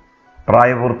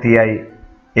പ്രായപൂർത്തിയായി,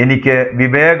 എനിക്ക്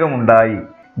വിവേകമുണ്ടായി,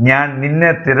 ഞാൻ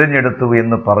നിന്നെ തിരഞ്ഞെടുത്തു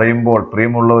എന്ന് പറയുമ്പോൾ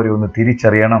പ്രിയമുള്ളവരെ ഒന്ന്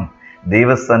തിരിച്ചറിയണം,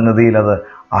 ദൈവസന്നിധിയിൽ അത്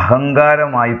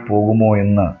അഹങ്കാരമായി പോകുമോ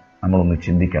എന്ന് നമ്മളൊന്ന്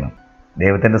ചിന്തിക്കണം.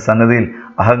 ദൈവത്തിൻ്റെ സന്നിധിയിൽ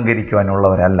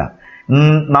അഹങ്കരിക്കുവാനുള്ളവരല്ല.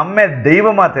 നമ്മെ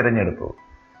ദൈവമാ തിരഞ്ഞെടുത്തു,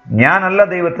 ഞാനല്ല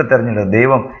ദൈവത്തെ തിരഞ്ഞെടുത്തത്,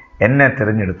 ദൈവം എന്നെ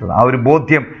തിരഞ്ഞെടുത്തത്. ആ ഒരു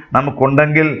ബോധ്യം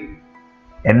നമുക്കുണ്ടെങ്കിൽ,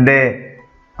 എൻ്റെ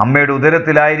അമ്മയുടെ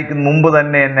ഉദരത്തിലായിരിക്കും മുമ്പ്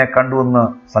തന്നെ എന്നെ കണ്ടുവെന്ന്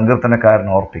സങ്കീർത്തനക്കാരൻ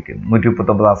ഓർപ്പിക്കുന്നു.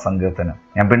 139-ാം സങ്കീർത്തനം.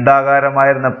 ഞാൻ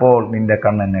പിണ്ടാകാരമായിരുന്നപ്പോൾ നിന്റെ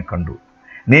കണ്ണ് എന്നെ കണ്ടു,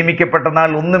 നിയമിക്കപ്പെട്ട നാൾ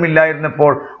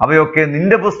ഒന്നുമില്ലായിരുന്നപ്പോൾ അവയൊക്കെ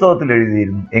നിന്റെ പുസ്തകത്തിൽ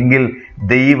എഴുതിയിരുന്നു. എങ്കിൽ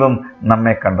ദൈവം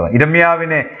നമ്മെ കണ്ടത്.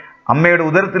 ഇരമ്യാവിനെ അമ്മയുടെ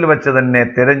ഉദരത്തിൽ വെച്ച് തന്നെ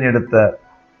തിരഞ്ഞെടുത്ത്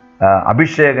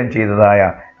അഭിഷേകം ചെയ്തതായ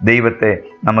ദൈവത്തെ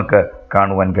നമുക്ക്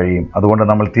കാണുവാൻ കഴിയും. അതുകൊണ്ട്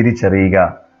നമ്മൾ തിരിച്ചറിയുക,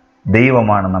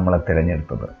 ദൈവമാണ് നമ്മളെ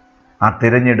തിരഞ്ഞെടുത്തത്. ആ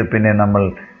തിരഞ്ഞെടുപ്പിനെ നമ്മൾ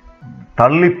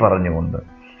തള്ളിപ്പറഞ്ഞുകൊണ്ട്,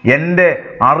 എൻ്റെ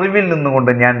അറിവിൽ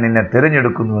നിന്നുകൊണ്ട് ഞാൻ നിന്നെ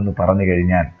തിരഞ്ഞെടുക്കുന്നുവെന്ന് പറഞ്ഞു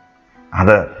കഴിഞ്ഞാൽ,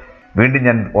 അത് വീണ്ടും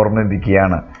ഞാൻ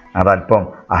ഓർമ്മിപ്പിക്കുകയാണ്, അതല്പം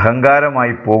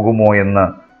അഹങ്കാരമായി പോകുമോ എന്ന്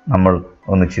നമ്മൾ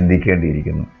ഒന്ന്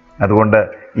ചിന്തിക്കേണ്ടിയിരിക്കുന്നു. അതുകൊണ്ട്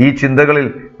ഈ ചിന്തകളിൽ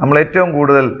നമ്മൾ ഏറ്റവും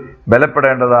കൂടുതൽ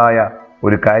ബലപ്പെടേണ്ടതായ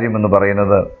ഒരു കാര്യമെന്ന്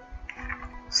പറയുന്നത്,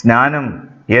 സ്നാനം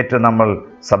ഏറ്റ നമ്മൾ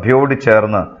സഭയോട്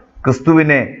ചേർന്ന്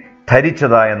ക്രിസ്തുവിനെ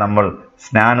ധരിച്ചതായ നമ്മൾ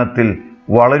സ്നാനത്തിൽ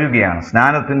വളരുകയാണ്,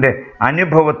 സ്നാനത്തിൻ്റെ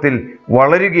അനുഭവത്തിൽ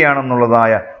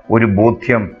വളരുകയാണെന്നുള്ളതായ ഒരു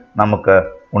ബോധ്യം നമുക്ക്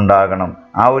ഉണ്ടാകണം.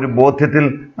 ആ ഒരു ബോധ്യത്തിൽ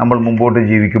നമ്മൾ മുമ്പോട്ട്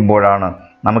ജീവിക്കുമ്പോഴാണ്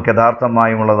നമുക്ക്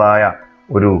യഥാർത്ഥമായുമുള്ളതായ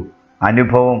ഒരു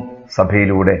അനുഭവം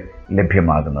സഭയിലൂടെ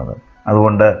ലഭ്യമാകുന്നത്.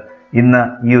 അതുകൊണ്ട് ഇന്ന്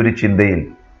ഈ ഒരു ചിന്തയിൽ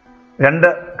 2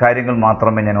 കാര്യങ്ങൾ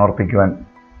മാത്രമേ ഞാൻ ഓർപ്പിക്കുവാൻ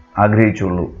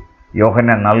ആഗ്രഹിച്ചുള്ളൂ.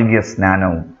 യോഹന്നാൻ നൽകിയ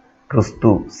സ്നാനവും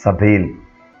ക്രിസ്തു സഭയിൽ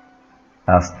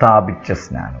സ്ഥാപിച്ച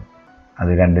സ്നാനവും.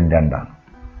 അത് രണ്ടും രണ്ടാണ്.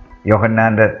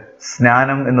 യോഹന്നാൻ്റെ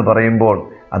സ്നാനം എന്ന് പറയുമ്പോൾ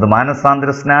അത്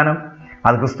മാനസാന്തര സ്നാനം,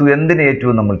 അത് ക്രിസ്തു എന്തിനെ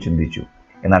ഏറ്റവും നമ്മൾ ചിന്തിച്ചു.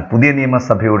 എന്നാൽ പുതിയ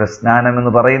നിയമസഭയുടെ സ്നാനം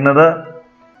എന്ന് പറയുന്നത്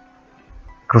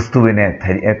ക്രിസ്തുവിനെ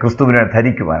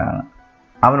ധരിക്കുവാനാണ്,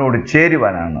 അവനോട്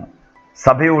ചേരുവാനാണ്,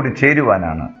 സഭയോട്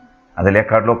ചേരുവാനാണ്.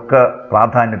 അതിലേക്കാട്ടിലൊക്കെ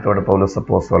പ്രാധാന്യത്തോടെ പൗലോസ്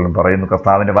അപ്പോസ്തലൻ പറയുന്നു,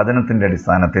 കർത്താവിൻ്റെ വചനത്തിൻ്റെ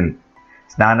അടിസ്ഥാനത്തിൽ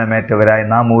സ്നാനമേറ്റവരായി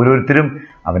നാം ഓരോരുത്തരും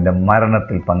അവൻ്റെ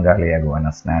മരണത്തിൽ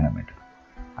പങ്കാളിയാകുവാനാണ് സ്നാനമേറ്റത്.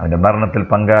 അവൻ്റെ മരണത്തിൽ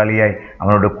പങ്കാളിയായി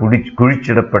അവനോട്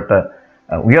കുഴിച്ചിടപ്പെട്ട്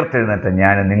ഉയർത്തെഴുന്നേറ്റ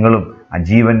ഞാനും നിങ്ങളും ആ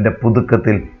ജീവൻ്റെ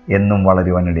പുതുക്കത്തിൽ എന്നും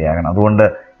വളരുവാനിടയാകണം. അതുകൊണ്ട്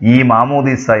ഈ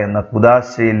മാമോദീസ എന്ന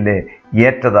കുദാശയിലെ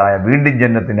ഏറ്റതായ വീണ്ടും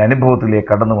ജന്മത്തിൻ്റെ അനുഭവത്തിലേക്ക്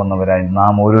കടന്നു വന്നവരായി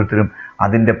നാം ഓരോരുത്തരും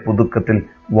അതിൻ്റെ പുതുക്കത്തിൽ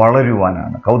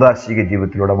വളരുവാനാണ്, കൗദാശിക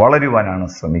ജീവിതത്തിലൂടെ വളരുവാനാണ്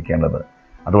ശ്രമിക്കേണ്ടത്.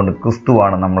 അതുകൊണ്ട്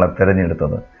ക്രിസ്തുവാണ് നമ്മളെ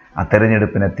തിരഞ്ഞെടുത്തത്. ആ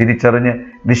തിരഞ്ഞെടുപ്പിനെ തിരിച്ചറിഞ്ഞ്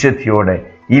വിശുദ്ധിയോടെ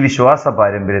ഈ വിശ്വാസ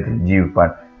പാരമ്പര്യത്തിൽ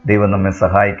ജീവിപ്പാൻ ദൈവം നമ്മെ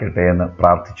സഹായിക്കട്ടെ എന്ന്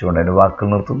പ്രാർത്ഥിച്ചുകൊണ്ട് എൻ്റെ വാക്കുകൾ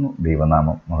നിർത്തുന്നു.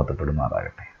 ദൈവനാമം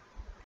മഹത്വപ്പെടുമാറാകട്ടെ.